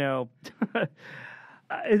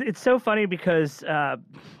 It's so funny because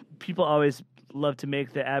people always love to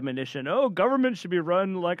make the admonition, government should be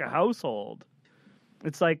run like a household.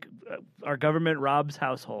 It's like our government robs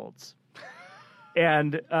households.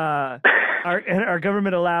 And our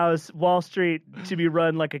government allows Wall Street to be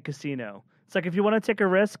run like a casino. It's like, if you want to take a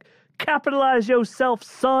risk, capitalize yourself,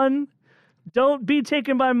 son. Don't be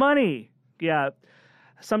taken by money. Yeah,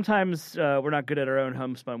 sometimes we're not good at our own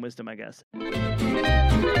homespun wisdom, I guess.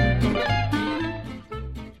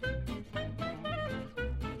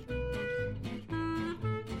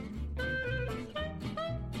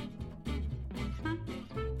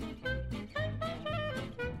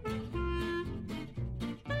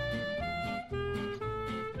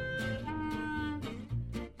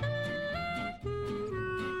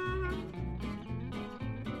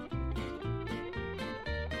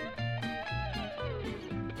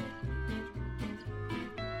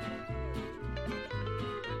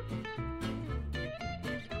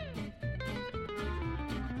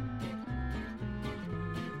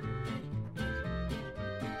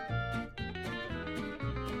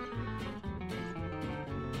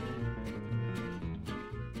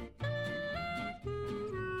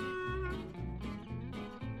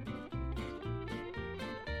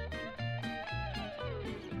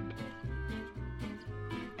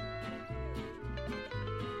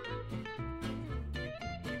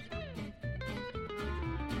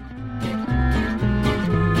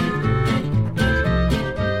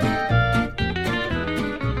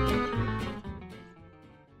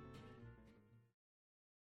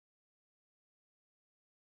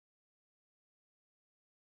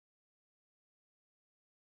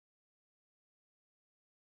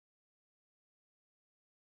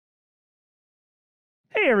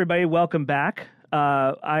 Hey, everybody. Welcome back.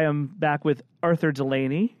 I am back with Arthur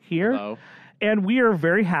Delaney here. Hello. And we are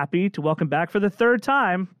very happy to welcome back for the third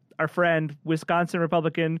time our friend, Wisconsin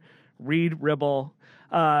Republican Reed Ribble.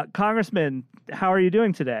 Congressman, how are you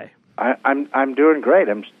doing today? I'm doing great.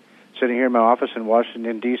 I'm sitting here in my office in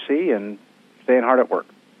Washington, D.C., and staying hard at work.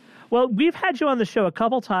 Well, we've had you on the show a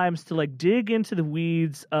couple times to dig into the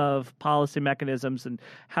weeds of policy mechanisms and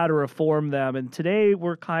how to reform them. And today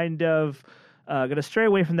we're kind of going to stray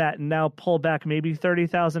away from that and now pull back maybe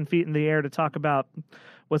 30,000 feet in the air to talk about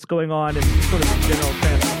what's going on in sort of general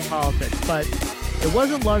transfer politics. But it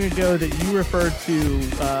wasn't long ago that you referred to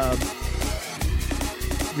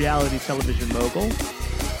reality television mogul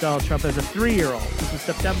Donald Trump as a 3-year-old. This is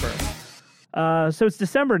September. So it's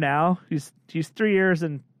December now. He's 3 years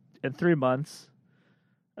and 3 months.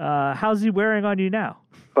 How's he wearing on you now?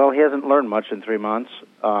 Well, he hasn't learned much in 3 months.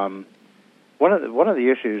 One of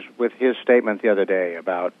the issues with his statement the other day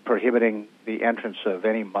about prohibiting the entrance of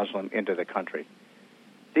any Muslim into the country,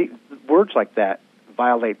 words like that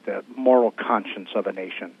violate the moral conscience of a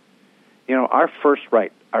nation. You know, our first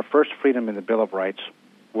right, our first freedom in the Bill of Rights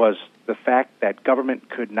was the fact that government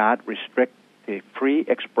could not restrict the free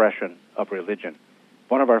expression of religion.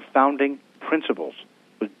 One of our founding principles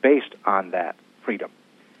was based on that freedom.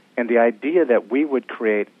 And the idea that we would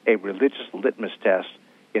create a religious litmus test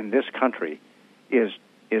in this country is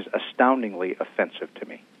astoundingly offensive to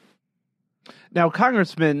me. Now,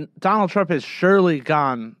 Congressman, Donald Trump has surely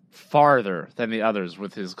gone farther than the others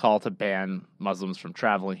with his call to ban Muslims from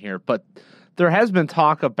traveling here, but there has been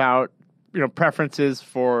talk about, preferences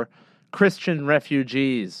for Christian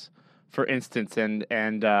refugees, for instance, and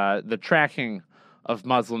the tracking of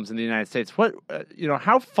Muslims in the United States.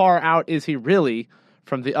 How far out is he really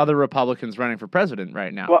from the other Republicans running for president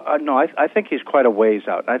right now? Well, no, I think he's quite a ways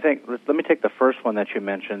out. I think, let me take the first one that you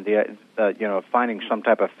mentioned, finding some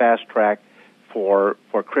type of fast track for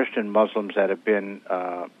Christian Muslims that have been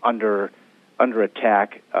under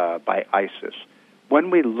attack by ISIS.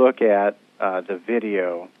 When we look at the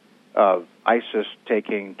video of ISIS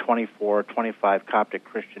taking 24, 25 Coptic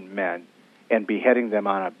Christian men and beheading them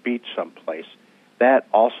on a beach someplace, that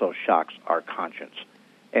also shocks our conscience.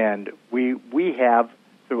 And we have,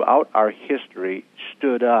 throughout our history,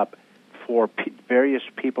 stood up for various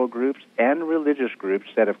people groups and religious groups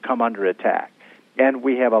that have come under attack. And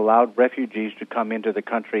we have allowed refugees to come into the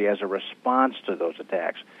country as a response to those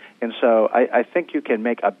attacks. And so I think you can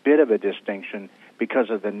make a bit of a distinction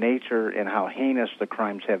because of the nature and how heinous the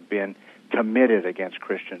crimes have been committed against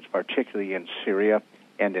Christians, particularly in Syria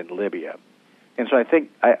and in Libya. And so I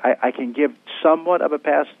think I can give somewhat of a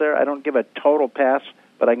pass there. I don't give a total pass,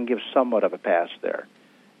 but I can give somewhat of a pass there.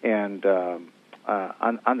 And on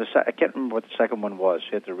the I can't remember what the second one was.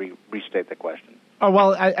 You have to restate the question. Oh,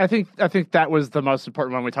 well, I think that was the most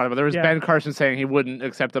important one we talked about. There was Ben Carson saying he wouldn't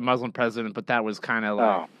accept a Muslim president, but that was kind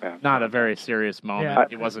of not a very serious moment. Yeah.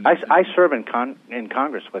 He wasn't. I serve in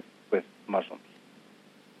Congress with Muslims.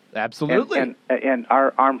 Absolutely. And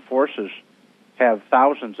our armed forces have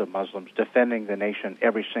thousands of Muslims defending the nation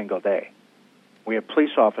every single day. We have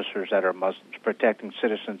police officers that are Muslims protecting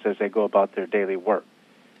citizens as they go about their daily work.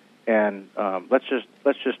 And let's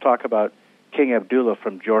just talk about King Abdullah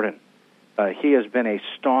from Jordan. He has been a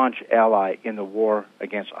staunch ally in the war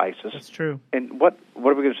against ISIS. That's true. And what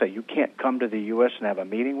are we going to say? You can't come to the U.S. and have a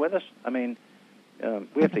meeting with us? I mean,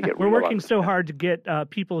 we have to get. We're working so hard to get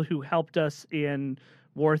people who helped us in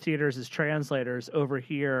war theaters as translators over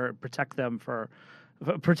here, protect them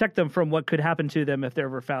from what could happen to them if they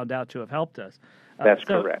were found out to have helped us. That's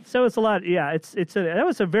correct. So it's a lot. Yeah, I have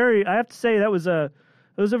to say that was a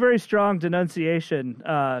very strong denunciation.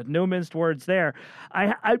 No minced words there.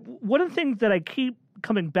 One of the things that I keep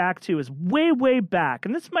coming back to is way back,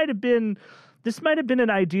 and this might have been an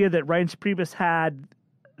idea that Reince Priebus had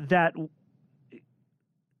that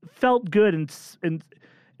felt good and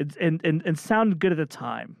sounded good at the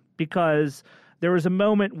time, because there was a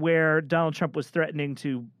moment where Donald Trump was threatening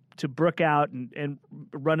to brook out and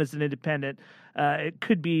run as an independent. It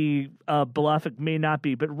could be a bluff, it may not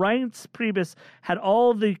be, but Reince Priebus had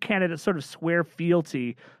all the candidates sort of swear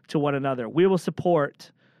fealty to one another. We will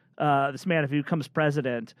support this man if he becomes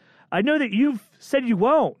president. I know that you've said you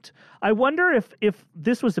won't. I wonder if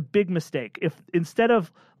this was a big mistake, if instead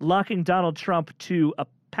of locking Donald Trump to a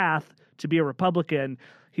path to be a Republican,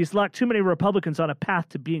 he's locked too many Republicans on a path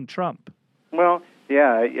to being Trump. Well,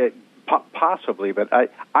 yeah, possibly, but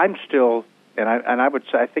I'm still, and I would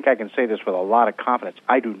say, I think I can say this with a lot of confidence,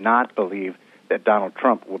 I do not believe that Donald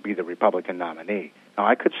Trump will be the Republican nominee. Now,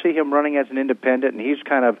 I could see him running as an independent, and he's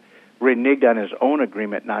kind of reneged on his own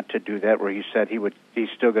agreement not to do that, where he said he's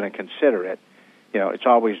still going to consider it. It's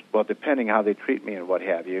always, well, depending how they treat me and what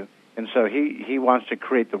have you. And so he wants to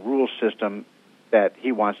create the rule system that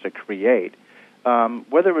he wants to create.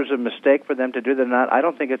 Whether it was a mistake for them to do that or not, I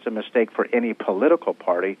don't think it's a mistake for any political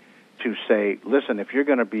party to say, listen, if you're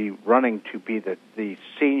going to be running to be the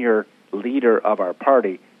senior leader of our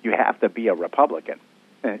party, you have to be a Republican,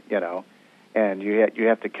 and you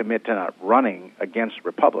have to commit to not running against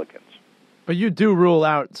Republicans. But you do rule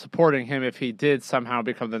out supporting him if he did somehow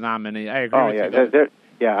become the nominee. I agree with you.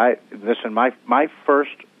 Listen, my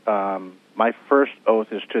first oath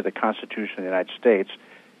is to the Constitution of the United States.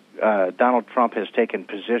 Donald Trump has taken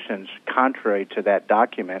positions contrary to that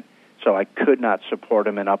document So I could not support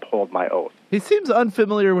him and uphold my oath. He seems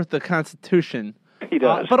unfamiliar with the Constitution. He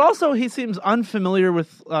does. But also he seems unfamiliar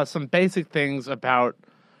with some basic things about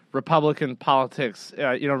Republican politics.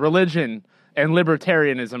 Religion and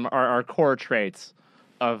libertarianism are core traits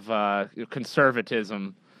of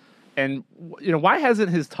conservatism. And, why hasn't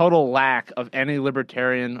his total lack of any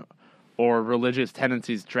libertarian or religious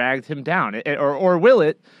tendencies dragged him down? Or will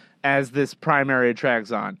it as this primary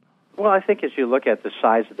drags on? Well, I think as you look at the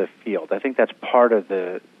size of the field, I think that's part of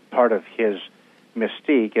his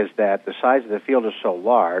mystique is that the size of the field is so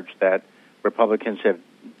large that Republicans have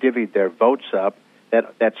divvied their votes up,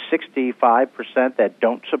 that 65% that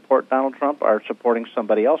don't support Donald Trump are supporting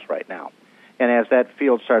somebody else right now. And as that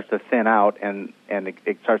field starts to thin out and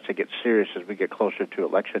it starts to get serious as we get closer to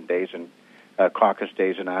election days and caucus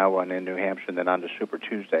days in Iowa and in New Hampshire and then on to Super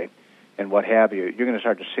Tuesday and what have you, you're going to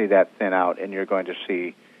start to see that thin out, and you're going to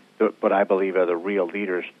see what I believe are the real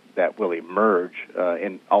leaders that will emerge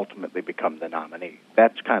and ultimately become the nominee.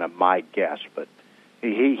 That's kind of my guess, but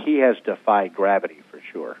he has defied gravity for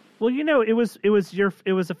sure. Well, it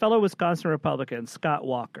was a fellow Wisconsin Republican, Scott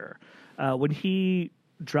Walker, when he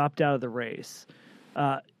dropped out of the race.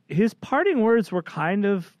 His parting words were kind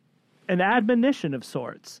of an admonition of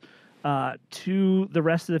sorts to the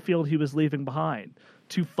rest of the field he was leaving behind,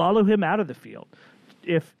 to follow him out of the field.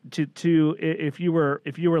 If you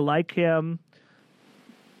were like him,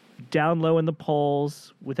 down low in the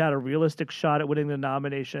polls without a realistic shot at winning the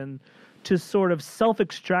nomination, to sort of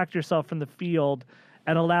self-extract yourself from the field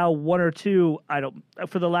and allow one or two,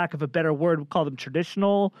 for the lack of a better word, we'll call them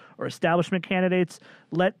traditional or establishment candidates,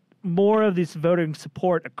 let more of this voting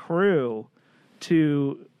support accrue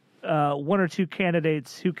to one or two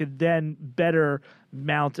candidates who could then better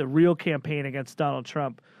mount a real campaign against Donald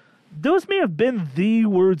Trump. Those may have been the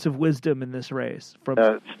words of wisdom in this race.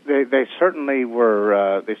 They certainly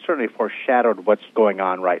were. They certainly foreshadowed what's going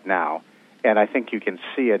on right now, and I think you can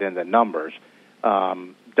see it in the numbers.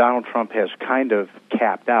 Donald Trump has kind of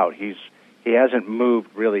capped out. He hasn't moved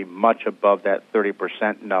really much above that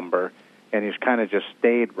 30% number, and he's kind of just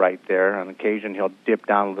stayed right there. On occasion, he'll dip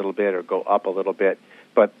down a little bit or go up a little bit,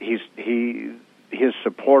 but his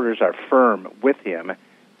supporters are firm with him,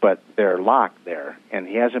 but they're locked there, and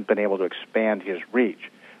he hasn't been able to expand his reach.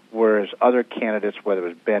 Whereas other candidates, whether it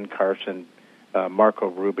was Ben Carson, Marco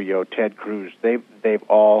Rubio, Ted Cruz, they've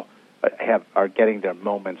all are getting their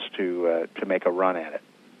moments to make a run at it.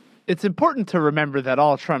 It's important to remember that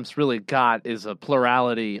all Trump's really got is a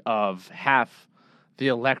plurality of half the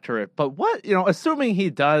electorate. But assuming he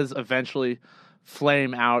does eventually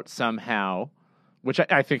flame out somehow, which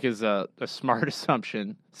I think is a smart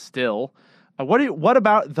assumption still. What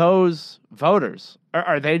about those voters?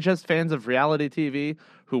 Are they just fans of reality TV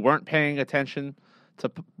who weren't paying attention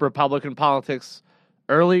to Republican politics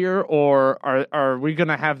earlier, or are we going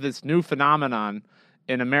to have this new phenomenon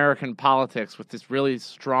in American politics with this really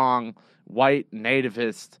strong white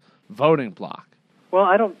nativist voting bloc? Well,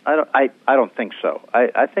 I don't think so.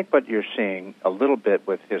 I think what you're seeing a little bit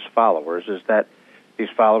with his followers is that these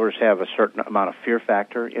followers have a certain amount of fear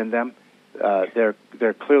factor in them. They're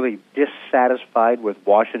clearly dissatisfied with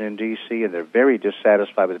Washington, D.C., and they're very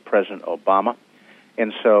dissatisfied with President Obama.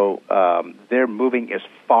 And so they're moving as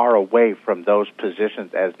far away from those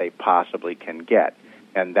positions as they possibly can get.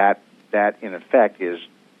 And that in effect, is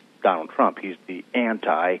Donald Trump. He's the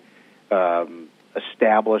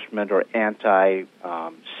anti-establishment or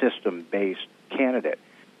anti-system-based candidate.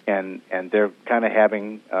 And they're kind of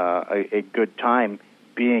having a good time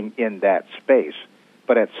being in that space.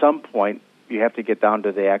 But at some point, you have to get down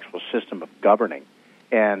to the actual system of governing.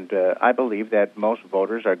 And I believe that most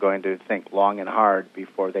voters are going to think long and hard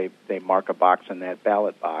before they mark a box in that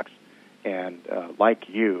ballot box. And like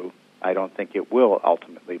you, I don't think it will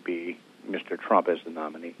ultimately be Mr. Trump as the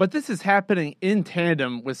nominee. But this is happening in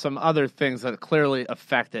tandem with some other things that clearly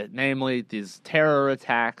affect it, namely these terror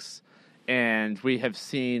attacks. And we have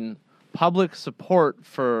seen public support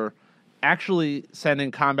for actually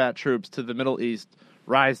sending combat troops to the Middle East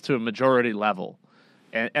rise to a majority level.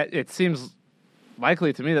 And it seems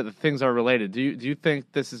likely to me that the things are related. Do you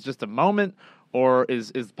think this is just a moment, or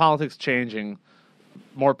is politics changing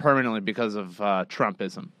more permanently because of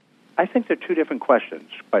Trumpism? I think they're two different questions,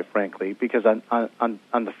 quite frankly, because on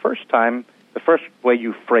the first way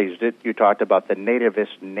you phrased it, you talked about the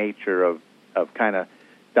nativist nature of kind of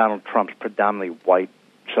Donald Trump's predominantly white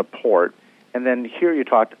support. And then here you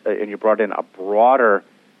talked, and you brought in a broader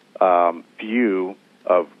view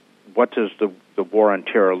of what does the war on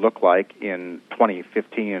terror look like in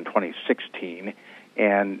 2015 and 2016,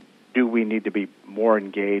 and do we need to be more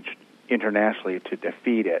engaged internationally to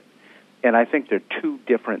defeat it? And I think they're two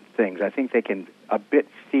different things. I think they can a bit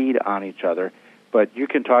feed on each other. But you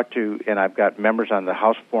can talk to, and I've got members on the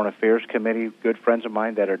House Foreign Affairs Committee, good friends of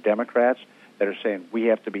mine that are Democrats, that are saying we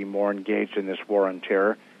have to be more engaged in this war on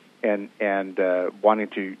terror and wanting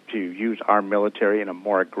to use our military in a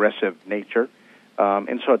more aggressive nature.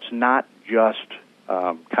 And so it's not just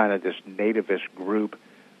kind of this nativist group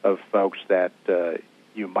of folks that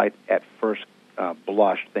you might at first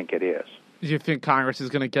blush think it is. Do you think Congress is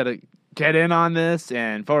going to get in on this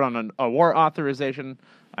and vote on a war authorization?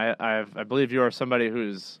 I believe you are somebody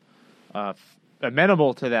who's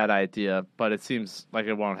amenable to that idea, but it seems like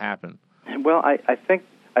it won't happen. Well, I think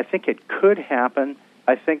it could happen.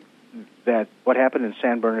 I think that what happened in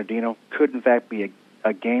San Bernardino could, in fact, be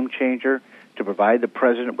a game changer to provide the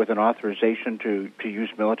president with an authorization to use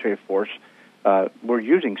military force. We're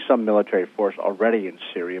using some military force already in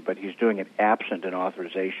Syria, but he's doing it absent an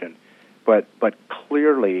authorization. But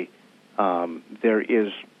clearly, there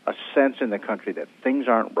is a sense in the country that things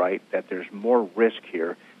aren't right, that there's more risk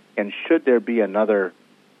here, and should there be another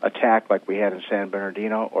attack like we had in San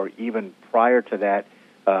Bernardino, or even prior to that,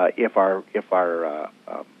 if our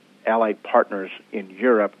allied partners in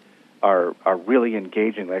Europe are really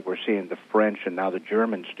engaging like we're seeing the French and now the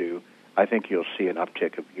Germans do, I think you'll see an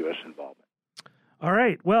uptick of U.S. involvement. All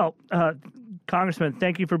right. Well, Congressman,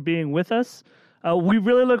 thank you for being with us. We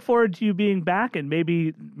really look forward to you being back, and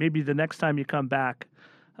maybe the next time you come back,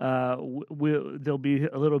 there'll be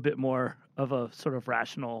a little bit more of a sort of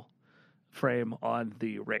rational frame on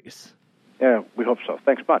the race. Yeah, we hope so.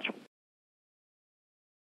 Thanks much.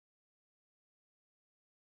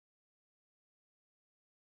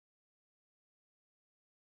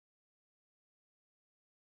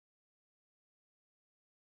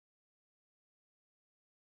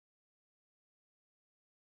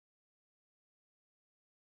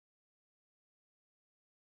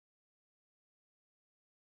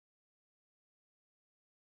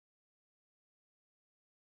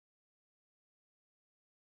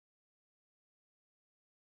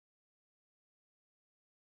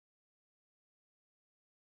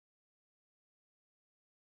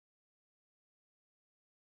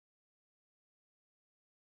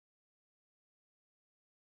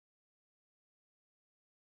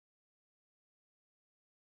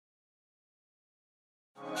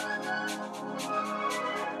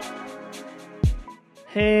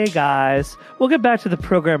 Hey guys, we'll get back to the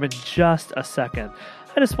program in just a second.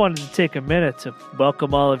 I just wanted to take a minute to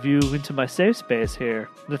welcome all of you into my safe space here,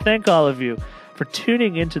 to thank all of you for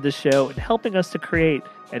tuning into the show and helping us to create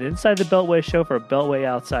an Inside the Beltway show for Beltway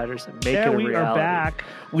outsiders and make it a reality. We are back.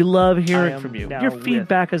 We love hearing from you. Your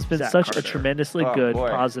feedback has been such a tremendously good,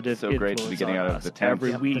 positive so great to be getting out of the tent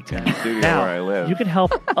every week. Studio now, where I live. you can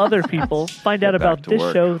help other people find out about this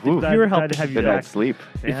show. If you're helping have you back. Sleep.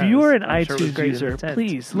 If you are an iTunes user,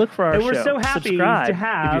 please look for our show. We're so happy Subscribe to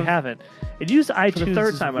have if you haven't. And use iTunes for the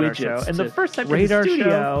third time on our show, and the first time rate to our studio,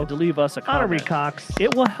 show, to leave us a comment. Cox.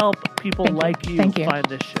 It will help people like you find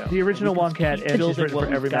this show. The original Wonkat Edge is written for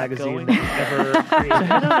every magazine ever created. So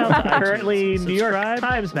head on out to Currently, iTunes, New York subscribe,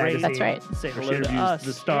 Times rate, Magazine. That's right. Say hello to us,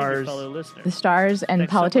 the stars, and your fellow listeners. The stars and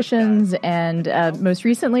Thanks so much, politicians, and most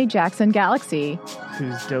recently, Jackson Galaxy.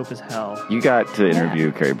 Who's dope as hell. You got to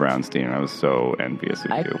interview Carrie Brownstein. I was so envious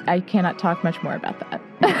of you. I cannot talk much more about that.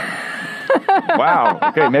 Wow.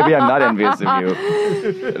 Okay, maybe I'm not envious of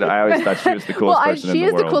you. But I always thought she was the coolest person in the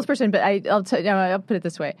world. She is the coolest person, but I'll put it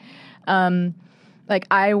this way.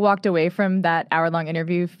 I walked away from that hour-long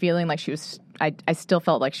interview feeling like she was. I still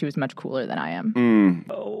felt like she was much cooler than I am.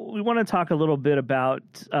 We want to talk a little bit about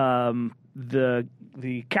the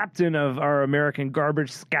captain of our American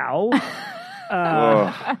garbage scow,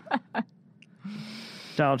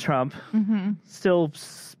 Donald Trump, still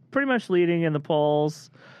pretty much leading in the polls.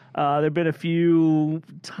 There have been a few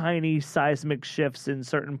tiny seismic shifts in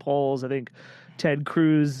certain polls. I think Ted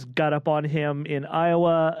Cruz got up on him in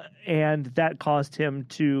Iowa, and that caused him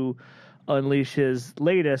to unleash his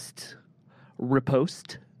latest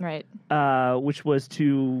riposte, right? Which was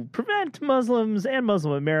to prevent Muslims and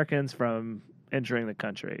Muslim Americans from entering the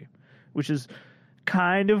country, which is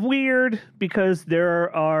kind of weird because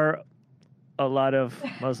there are a lot of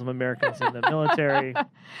Muslim Americans in the military.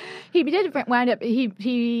 He did wind up.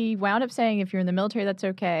 He wound up saying, "If you're in the military, that's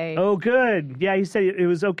okay." Oh, good. Yeah, he said it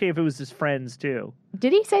was okay if it was his friends too.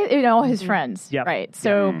 Did he say all his friends? Yeah. Right.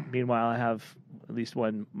 So, meanwhile, I have at least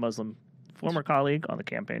one Muslim former colleague on the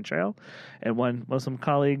campaign trail, and one Muslim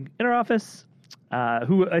colleague in our office,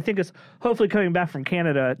 who I think is hopefully coming back from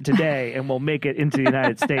Canada today and will make it into the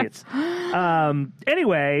United States.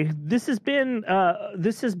 Anyway, this has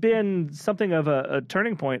been something of a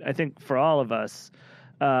turning point, I think, for all of us.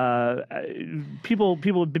 people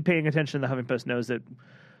have been paying attention to the Huffington Post knows that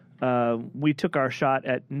we took our shot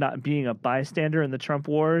at not being a bystander in the Trump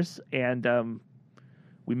wars, and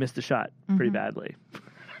we missed the shot pretty badly.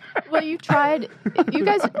 Well, you guys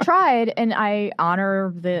tried, and I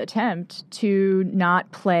honor the attempt to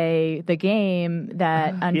not play the game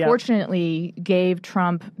that unfortunately gave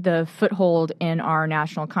Trump the foothold in our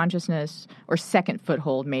national consciousness, or second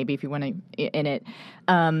foothold, maybe, if you want to, in it.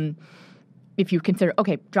 If you consider,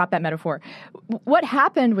 okay, drop that metaphor. What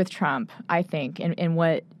happened with Trump, I think, and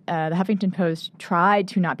what the Huffington Post tried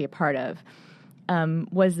to not be a part of,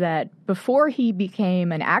 was that before he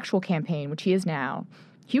became an actual campaign, which he is now,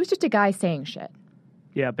 he was just a guy saying shit.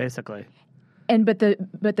 Yeah, basically. But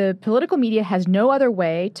the political media has no other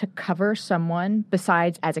way to cover someone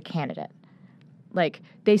besides as a candidate. Like,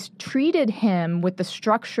 they treated him with the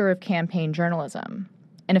structure of campaign journalism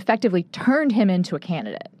and effectively turned him into a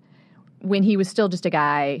candidate when he was still just a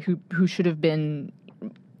guy who should have been,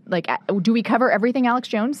 like, do we cover everything Alex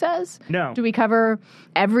Jones says? No. Do we cover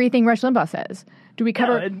everything Rush Limbaugh says? Do we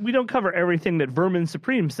cover? We don't cover everything that Vermin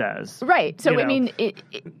Supreme says. Right. So, I mean...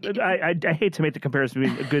 I hate to make the comparison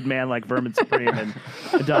between a good man like Vermin Supreme and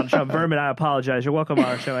Donald Trump. Vermin, I apologize. You're welcome on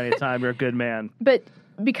our show anytime. You're a good man. But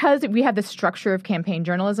because we have the structure of campaign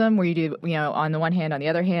journalism where you do, on the one hand, on the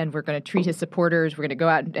other hand, we're going to treat his supporters, we're going to go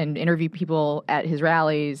out and interview people at his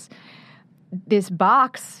rallies. This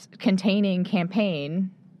box containing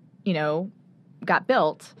campaign, got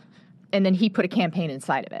built, and then he put a campaign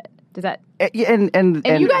inside of it. Does that? And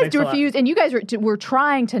you guys refused, and you guys were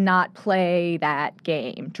trying to not play that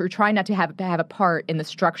game, to try not to have a part in the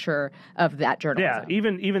structure of that journalism.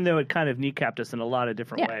 Yeah, even though it kind of kneecapped us in a lot of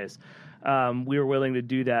different ways, we were willing to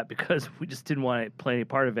do that because we just didn't want to play any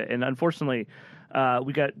part of it. And unfortunately,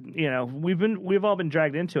 we got we've all been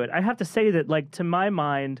dragged into it. I have to say that, like, to my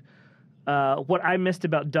mind, what I missed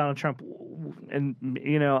about Donald Trump, and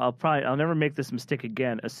I'll never make this mistake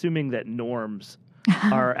again, assuming that norms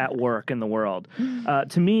are at work in the world.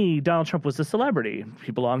 To me, Donald Trump was a celebrity.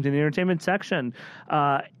 He belonged in the entertainment section.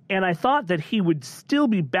 And I thought that he would still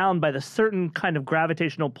be bound by the certain kind of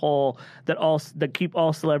gravitational pull that keep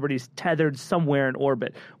all celebrities tethered somewhere in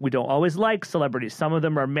orbit. We don't always like celebrities. Some of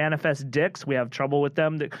them are manifest dicks. We have trouble with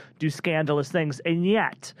them that do scandalous things. And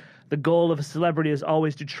yet, the goal of a celebrity is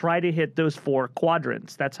always to try to hit those 4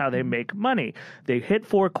 quadrants. That's how they make money. They hit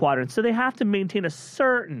 4 quadrants. So they have to maintain a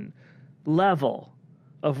certain level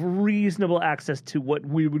of reasonable access to what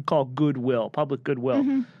we would call goodwill, public goodwill.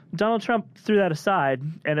 Mm-hmm. Donald Trump threw that aside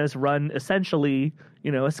and has run essentially, a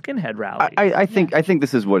skinhead rally. I think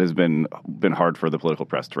this is what has been hard for the political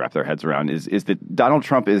press to wrap their heads around is that Donald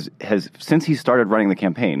Trump has since he started running the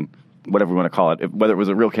campaign, whatever we want to call it, whether it was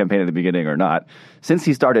a real campaign at the beginning or not, since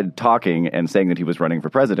he started talking and saying that he was running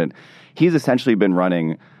for president, he's essentially been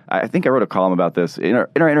running. I think I wrote a column about this in our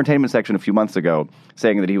entertainment section a few months ago,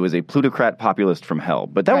 saying that he was a plutocrat populist from hell.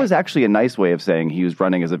 But that was actually a nice way of saying he was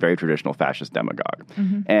running as a very traditional fascist demagogue.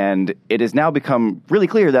 Mm-hmm. And it has now become really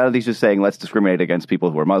clear that he's just saying, let's discriminate against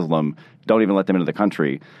people who are Muslim. Don't even let them into the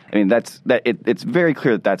country. I mean, it's very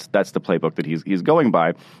clear that that's the playbook that he's going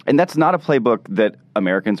by. And that's not a playbook that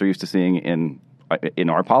Americans are used to seeing in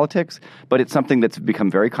our politics, but it's something that's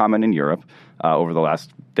become very common in Europe over the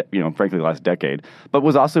last, frankly, the last decade, but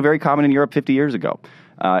was also very common in Europe 50 years ago.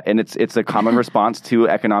 And it's a common response to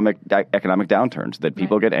economic downturns that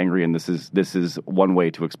people get angry, and this is one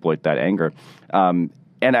way to exploit that anger.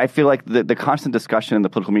 And I feel like the constant discussion in the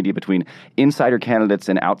political media between insider candidates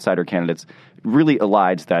and outsider candidates really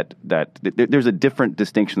elides that there's a different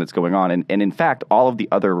distinction that's going on. And in fact, all of the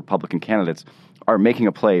other Republican candidates are making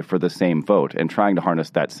a play for the same vote and trying to harness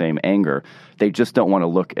that same anger. They just don't want to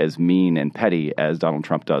look as mean and petty as Donald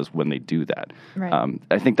Trump does when they do that. Right.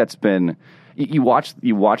 I think that's been... You watch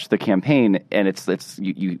the campaign, and it's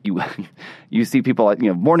you see people like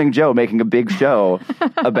Morning Joe making a big show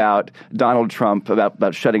about Donald Trump,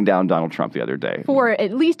 about shutting down Donald Trump the other day for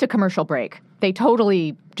at least a commercial break. They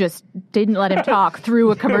totally just didn't let him talk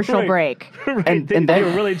through a commercial break. Right. And they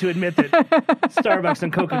were willing to admit that Starbucks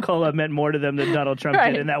and Coca-Cola meant more to them than Donald Trump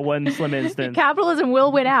did in that one slim instant. Capitalism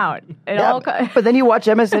will win out. But then you watch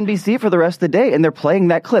MSNBC for the rest of the day, and they're playing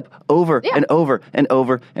that clip over and over and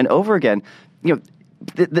over and over again.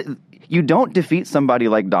 You don't defeat somebody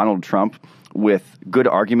like Donald Trump with good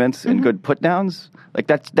arguments and good put-downs. Like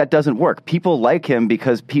that doesn't work. People like him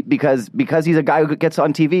because he's a guy who gets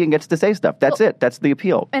on TV and gets to say stuff. That's it. That's the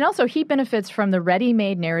appeal. And also, he benefits from the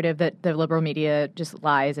ready-made narrative that the liberal media just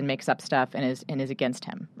lies and makes up stuff and is against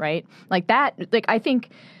him. Right? Like that. Like I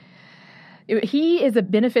think he is a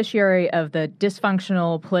beneficiary of the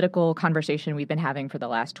dysfunctional political conversation we've been having for the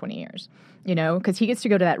last 20 years. Because he gets to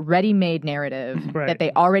go to that ready-made narrative that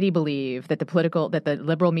they already believe that the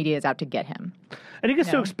liberal media is out to get him. And he gets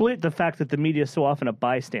to exploit the fact that the media is so often a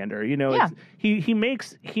bystander. He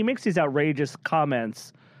makes these outrageous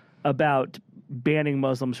comments about banning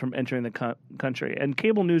Muslims from entering the country. And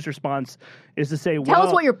cable news response is to say, tell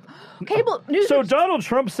us what your cable news. So Donald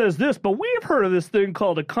Trump says this, but we've heard of this thing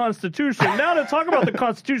called a constitution. Now to talk about the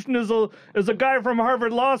Constitution is a guy from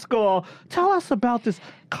Harvard Law School. Tell us about this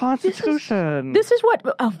Constitution. This is what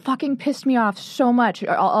fucking pissed me off so much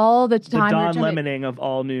all the time. The Don Lemoning of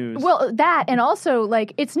all news. Well, that, and also,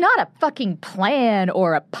 it's not a fucking plan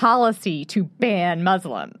or a policy to ban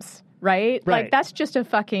Muslims. Right? That's just a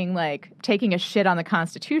fucking, taking a shit on the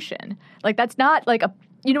Constitution. That's not,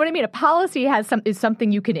 you know what I mean? A policy is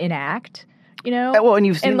something you can enact, Well, and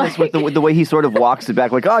you've seen this with the way he sort of walks it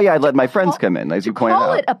back, I let my friends come in, as you pointed out.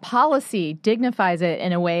 Call it a policy dignifies it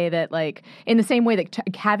in a way that, in the same way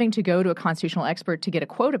that having to go to a constitutional expert to get a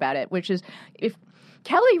quote about it, which is, if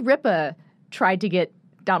Kelly Ripa tried to get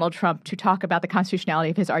Donald Trump to talk about the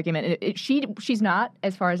constitutionality of his argument. She's not,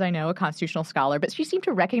 as far as I know, a constitutional scholar, but she seemed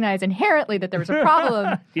to recognize inherently that there was a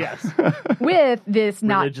problem with this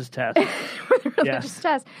religious test.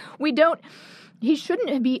 Test. He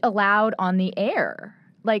shouldn't be allowed on the air.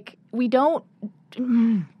 We don't.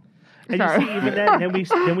 And you see, even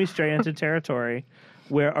then we stray into territory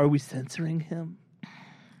where are we censoring him?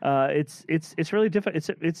 It's really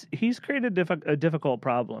difficult. He's created a difficult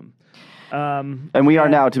problem. And we are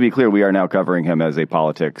now, to be clear, we are now covering him as a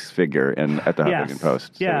politics figure at the Huffington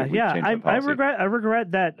Post. So I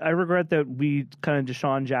regret that we kind of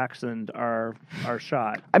Deshaun Jacksoned our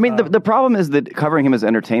shot. I mean, the problem is that covering him as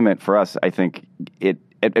entertainment for us, I think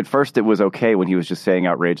at first it was okay when he was just saying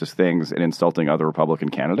outrageous things and insulting other Republican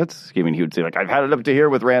candidates. I mean, he would say I've had it up to here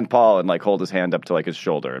with Rand Paul and hold his hand up to his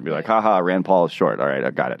shoulder and be haha, Rand Paul is short. All right,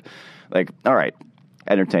 I got it. All right.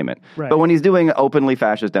 Entertainment. Right. But when he's doing openly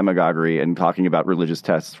fascist demagoguery and talking about religious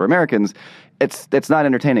tests for Americans, it's not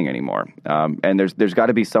entertaining anymore. And there's got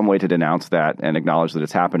to be some way to denounce that and acknowledge that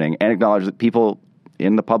it's happening and acknowledge that people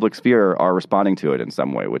in the public sphere are responding to it in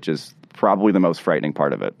some way, which is probably the most frightening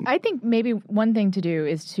part of it. I think maybe one thing to do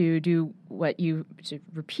is to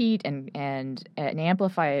repeat and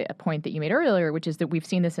amplify a point that you made earlier, which is that we've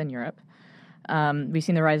seen this in Europe. We've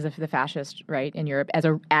seen the rise of the fascist right in Europe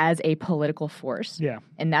as a political force,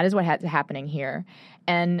 and that is what happening here.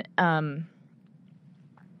 And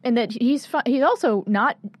that he's also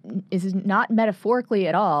not metaphorically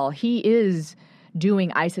at all. He is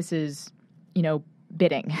doing ISIS's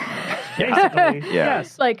bidding. Basically,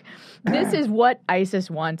 yes. This is what ISIS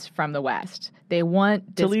wants from the West. They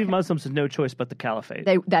want to leave Muslims with no choice but the caliphate.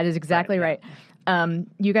 That is exactly right.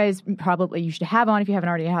 You guys you should have on, if you haven't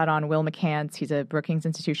already had on, Will McCants. He's a Brookings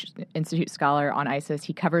Institute scholar on ISIS.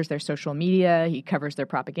 He covers their social media. He covers their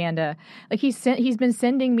propaganda. He's been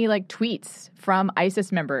sending me tweets from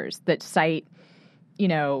ISIS members that cite,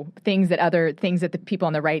 things that the people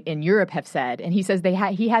on the right in Europe have said. And he says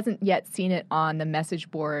he hasn't yet seen it on the message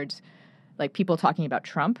boards, people talking about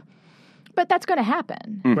Trump. But that's going to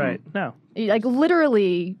happen. Mm-hmm. Right. No.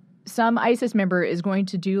 Literally, some ISIS member is going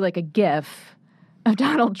to do a GIF of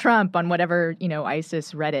Donald Trump on whatever,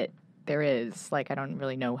 ISIS Reddit there is. I don't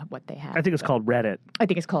really know what they have. I think it's called Reddit. I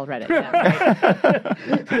think it's called Reddit.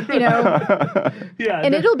 Yeah,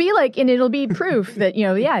 and it'll be proof that,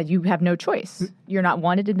 you have no choice. You're not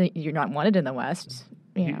wanted in the West.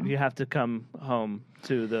 You have to come home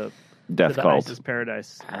to the death cult, ISIS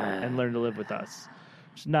paradise, and learn to live with us.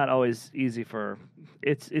 It's not always easy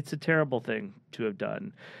it's a terrible thing to have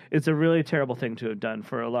done. It's a really terrible thing to have done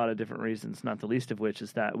for a lot of different reasons, not the least of which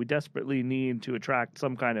is that we desperately need to attract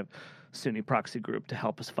some kind of Sunni proxy group to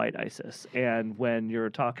help us fight ISIS. And when you're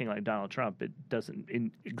talking like Donald Trump, it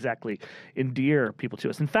doesn't exactly endear people to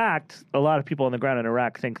us. In fact, a lot of people on the ground in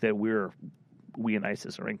Iraq think that we and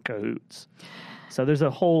ISIS are in cahoots. So there's a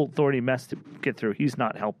whole thorny mess to get through. He's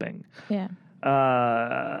not helping. Yeah.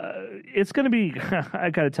 It's going to be, I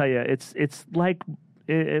got to tell you, it's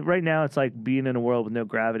right now it's like being in a world with no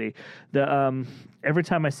gravity. Every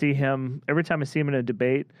time I see him in a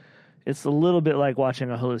debate, it's a little bit like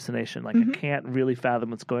watching a hallucination. I can't really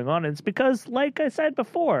fathom what's going on. And it's because, like I said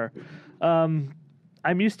before, I'm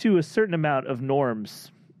used to a certain amount of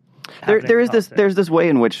norms. There's this way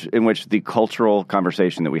in which the cultural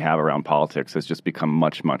conversation that we have around politics has just become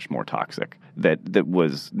much, much more toxic. That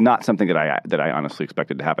was not something that I honestly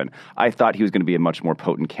expected to happen. I thought he was going to be a much more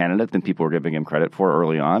potent candidate than people were giving him credit for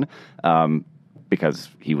early on, because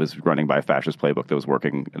he was running by a fascist playbook that was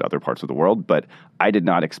working in other parts of the world. But I did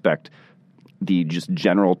not expect the just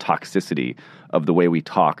general toxicity of the way we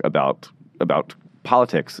talk about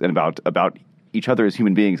politics and about each other as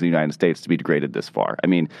human beings in the United States to be degraded this far. I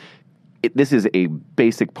mean, this is a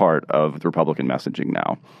basic part of the Republican messaging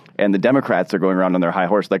now. And the Democrats are going around on their high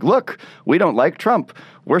horse like, look, we don't like Trump.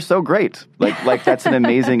 We're so great. Like that's an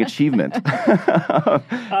amazing achievement.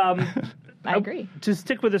 I agree. To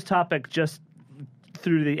stick with this topic just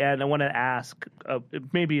through the end, I want to ask,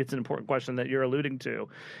 maybe it's an important question that you're alluding to,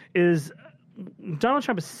 is Donald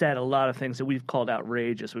Trump has said a lot of things that we've called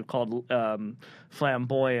outrageous, we've called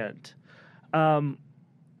flamboyant.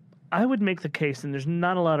 I would make the case, and there's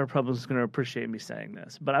not a lot of Republicans going to appreciate me saying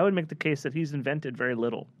this, but I would make the case that he's invented very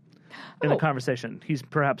little in the conversation. He's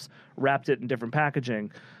perhaps wrapped it in different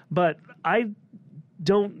packaging, but I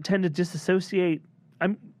don't tend to disassociate.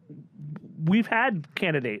 We've had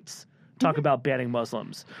candidates talk about banning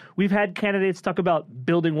Muslims. We've had candidates talk about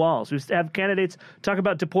building walls. We've had candidates talk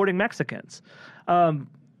about deporting Mexicans. And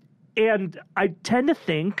I tend to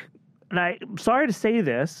think, and I'm sorry to say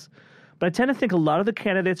this, but I tend to think a lot of the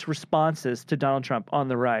candidates' responses to Donald Trump on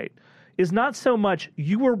the right is not so much,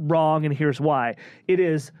 you were wrong and here's why. It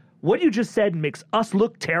is, what you just said makes us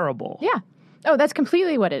look terrible. Yeah. Oh, that's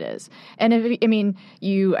completely what it is. And I'm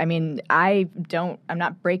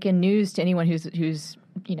not breaking news to anyone who's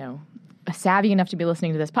savvy enough to be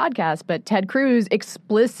listening to this podcast, but Ted Cruz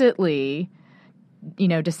explicitly,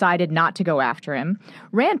 decided not to go after him.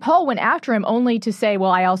 Rand Paul went after him only to say,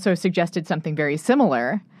 well, I also suggested something very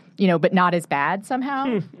similar, but not as bad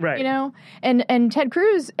somehow, right. And Ted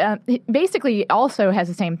Cruz basically also has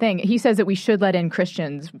the same thing. He says that we should let in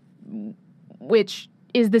Christians, which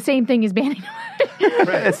is the same thing as banning.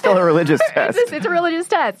 Right. It's still a religious test. It's a religious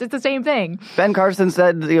test. It's the same thing. Ben Carson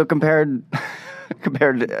said, compared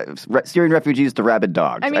Syrian refugees to rabid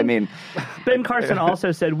dogs. I mean, Ben Carson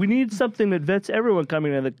also said, we need something that vets everyone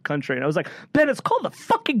coming into the country. And I was like, Ben, it's called the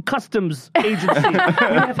fucking customs agency. You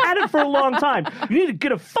have had it for a long time. You need to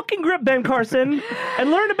get a fucking grip, Ben Carson,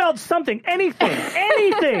 and learn about something,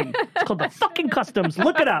 anything. It's called the fucking customs.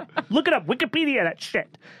 Look it up. Wikipedia, that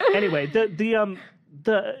shit. Anyway, to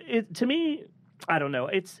me, I don't know.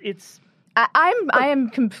 I am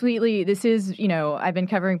completely, this is, I've been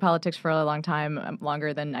covering politics for a long time,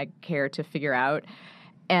 longer than I care to figure out.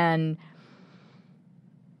 And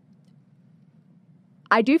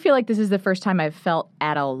I do feel like this is the first time I've felt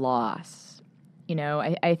at a loss.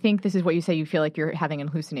 I think this is what you say, you feel like you're having an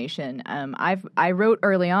hallucination. I wrote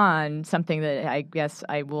early on something that I guess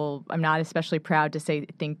I'm not especially proud to say,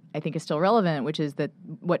 I think is still relevant, which is that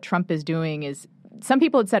what Trump is doing is, some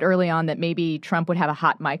people had said early on that maybe Trump would have a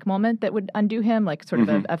hot mic moment that would undo him, like sort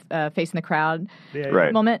of a face in the crowd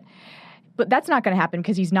moment. But that's not going to happen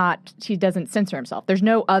because he doesn't censor himself. There's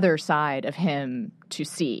no other side of him to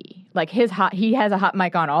see. Like he has a hot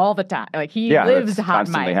mic on all the time. Like he lives a hot mic.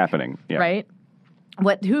 Constantly happening. Yeah. Right?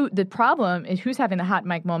 The problem is who's having the hot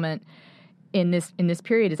mic moment in this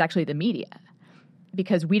period is actually the media,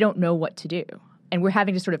 because we don't know what to do. And we're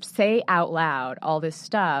having to sort of say out loud all this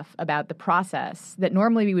stuff about the process that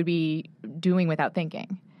normally we would be doing without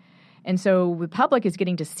thinking. And so the public is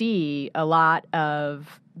getting to see a lot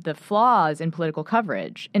of the flaws in political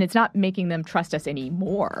coverage, and it's not making them trust us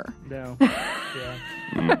anymore. No.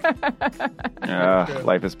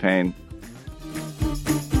 Life is pain.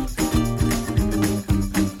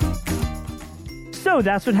 So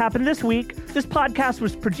that's what happened this week. This podcast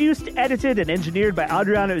was produced, edited, and engineered by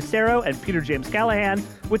Adriano Ucero and Peter James Callahan,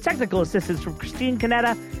 with technical assistance from Christine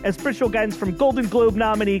Canetta and spiritual guidance from Golden Globe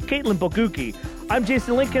nominee Caitlin Bogucki. I'm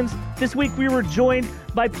Jason Linkins. This week we were joined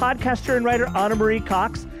by podcaster and writer Anna Marie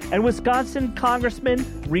Cox and Wisconsin Congressman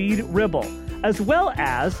Reed Ribble, as well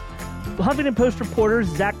as Huffington Post reporters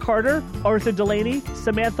Zach Carter, Arthur Delaney,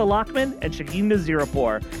 Samantha Lockman, and Shaheen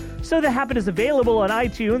Nazirapur. So That Happened is available on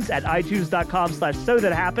iTunes at itunes.com/So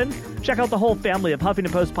That Happened. Check out the whole family of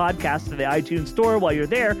Huffington Post podcasts in the iTunes store while you're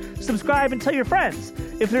there. Subscribe and tell your friends.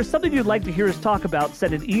 If there's something you'd like to hear us talk about,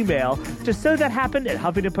 send an email to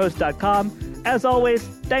sothathappened@huffingtonpost.com. As always,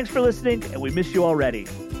 thanks for listening, and we miss you already.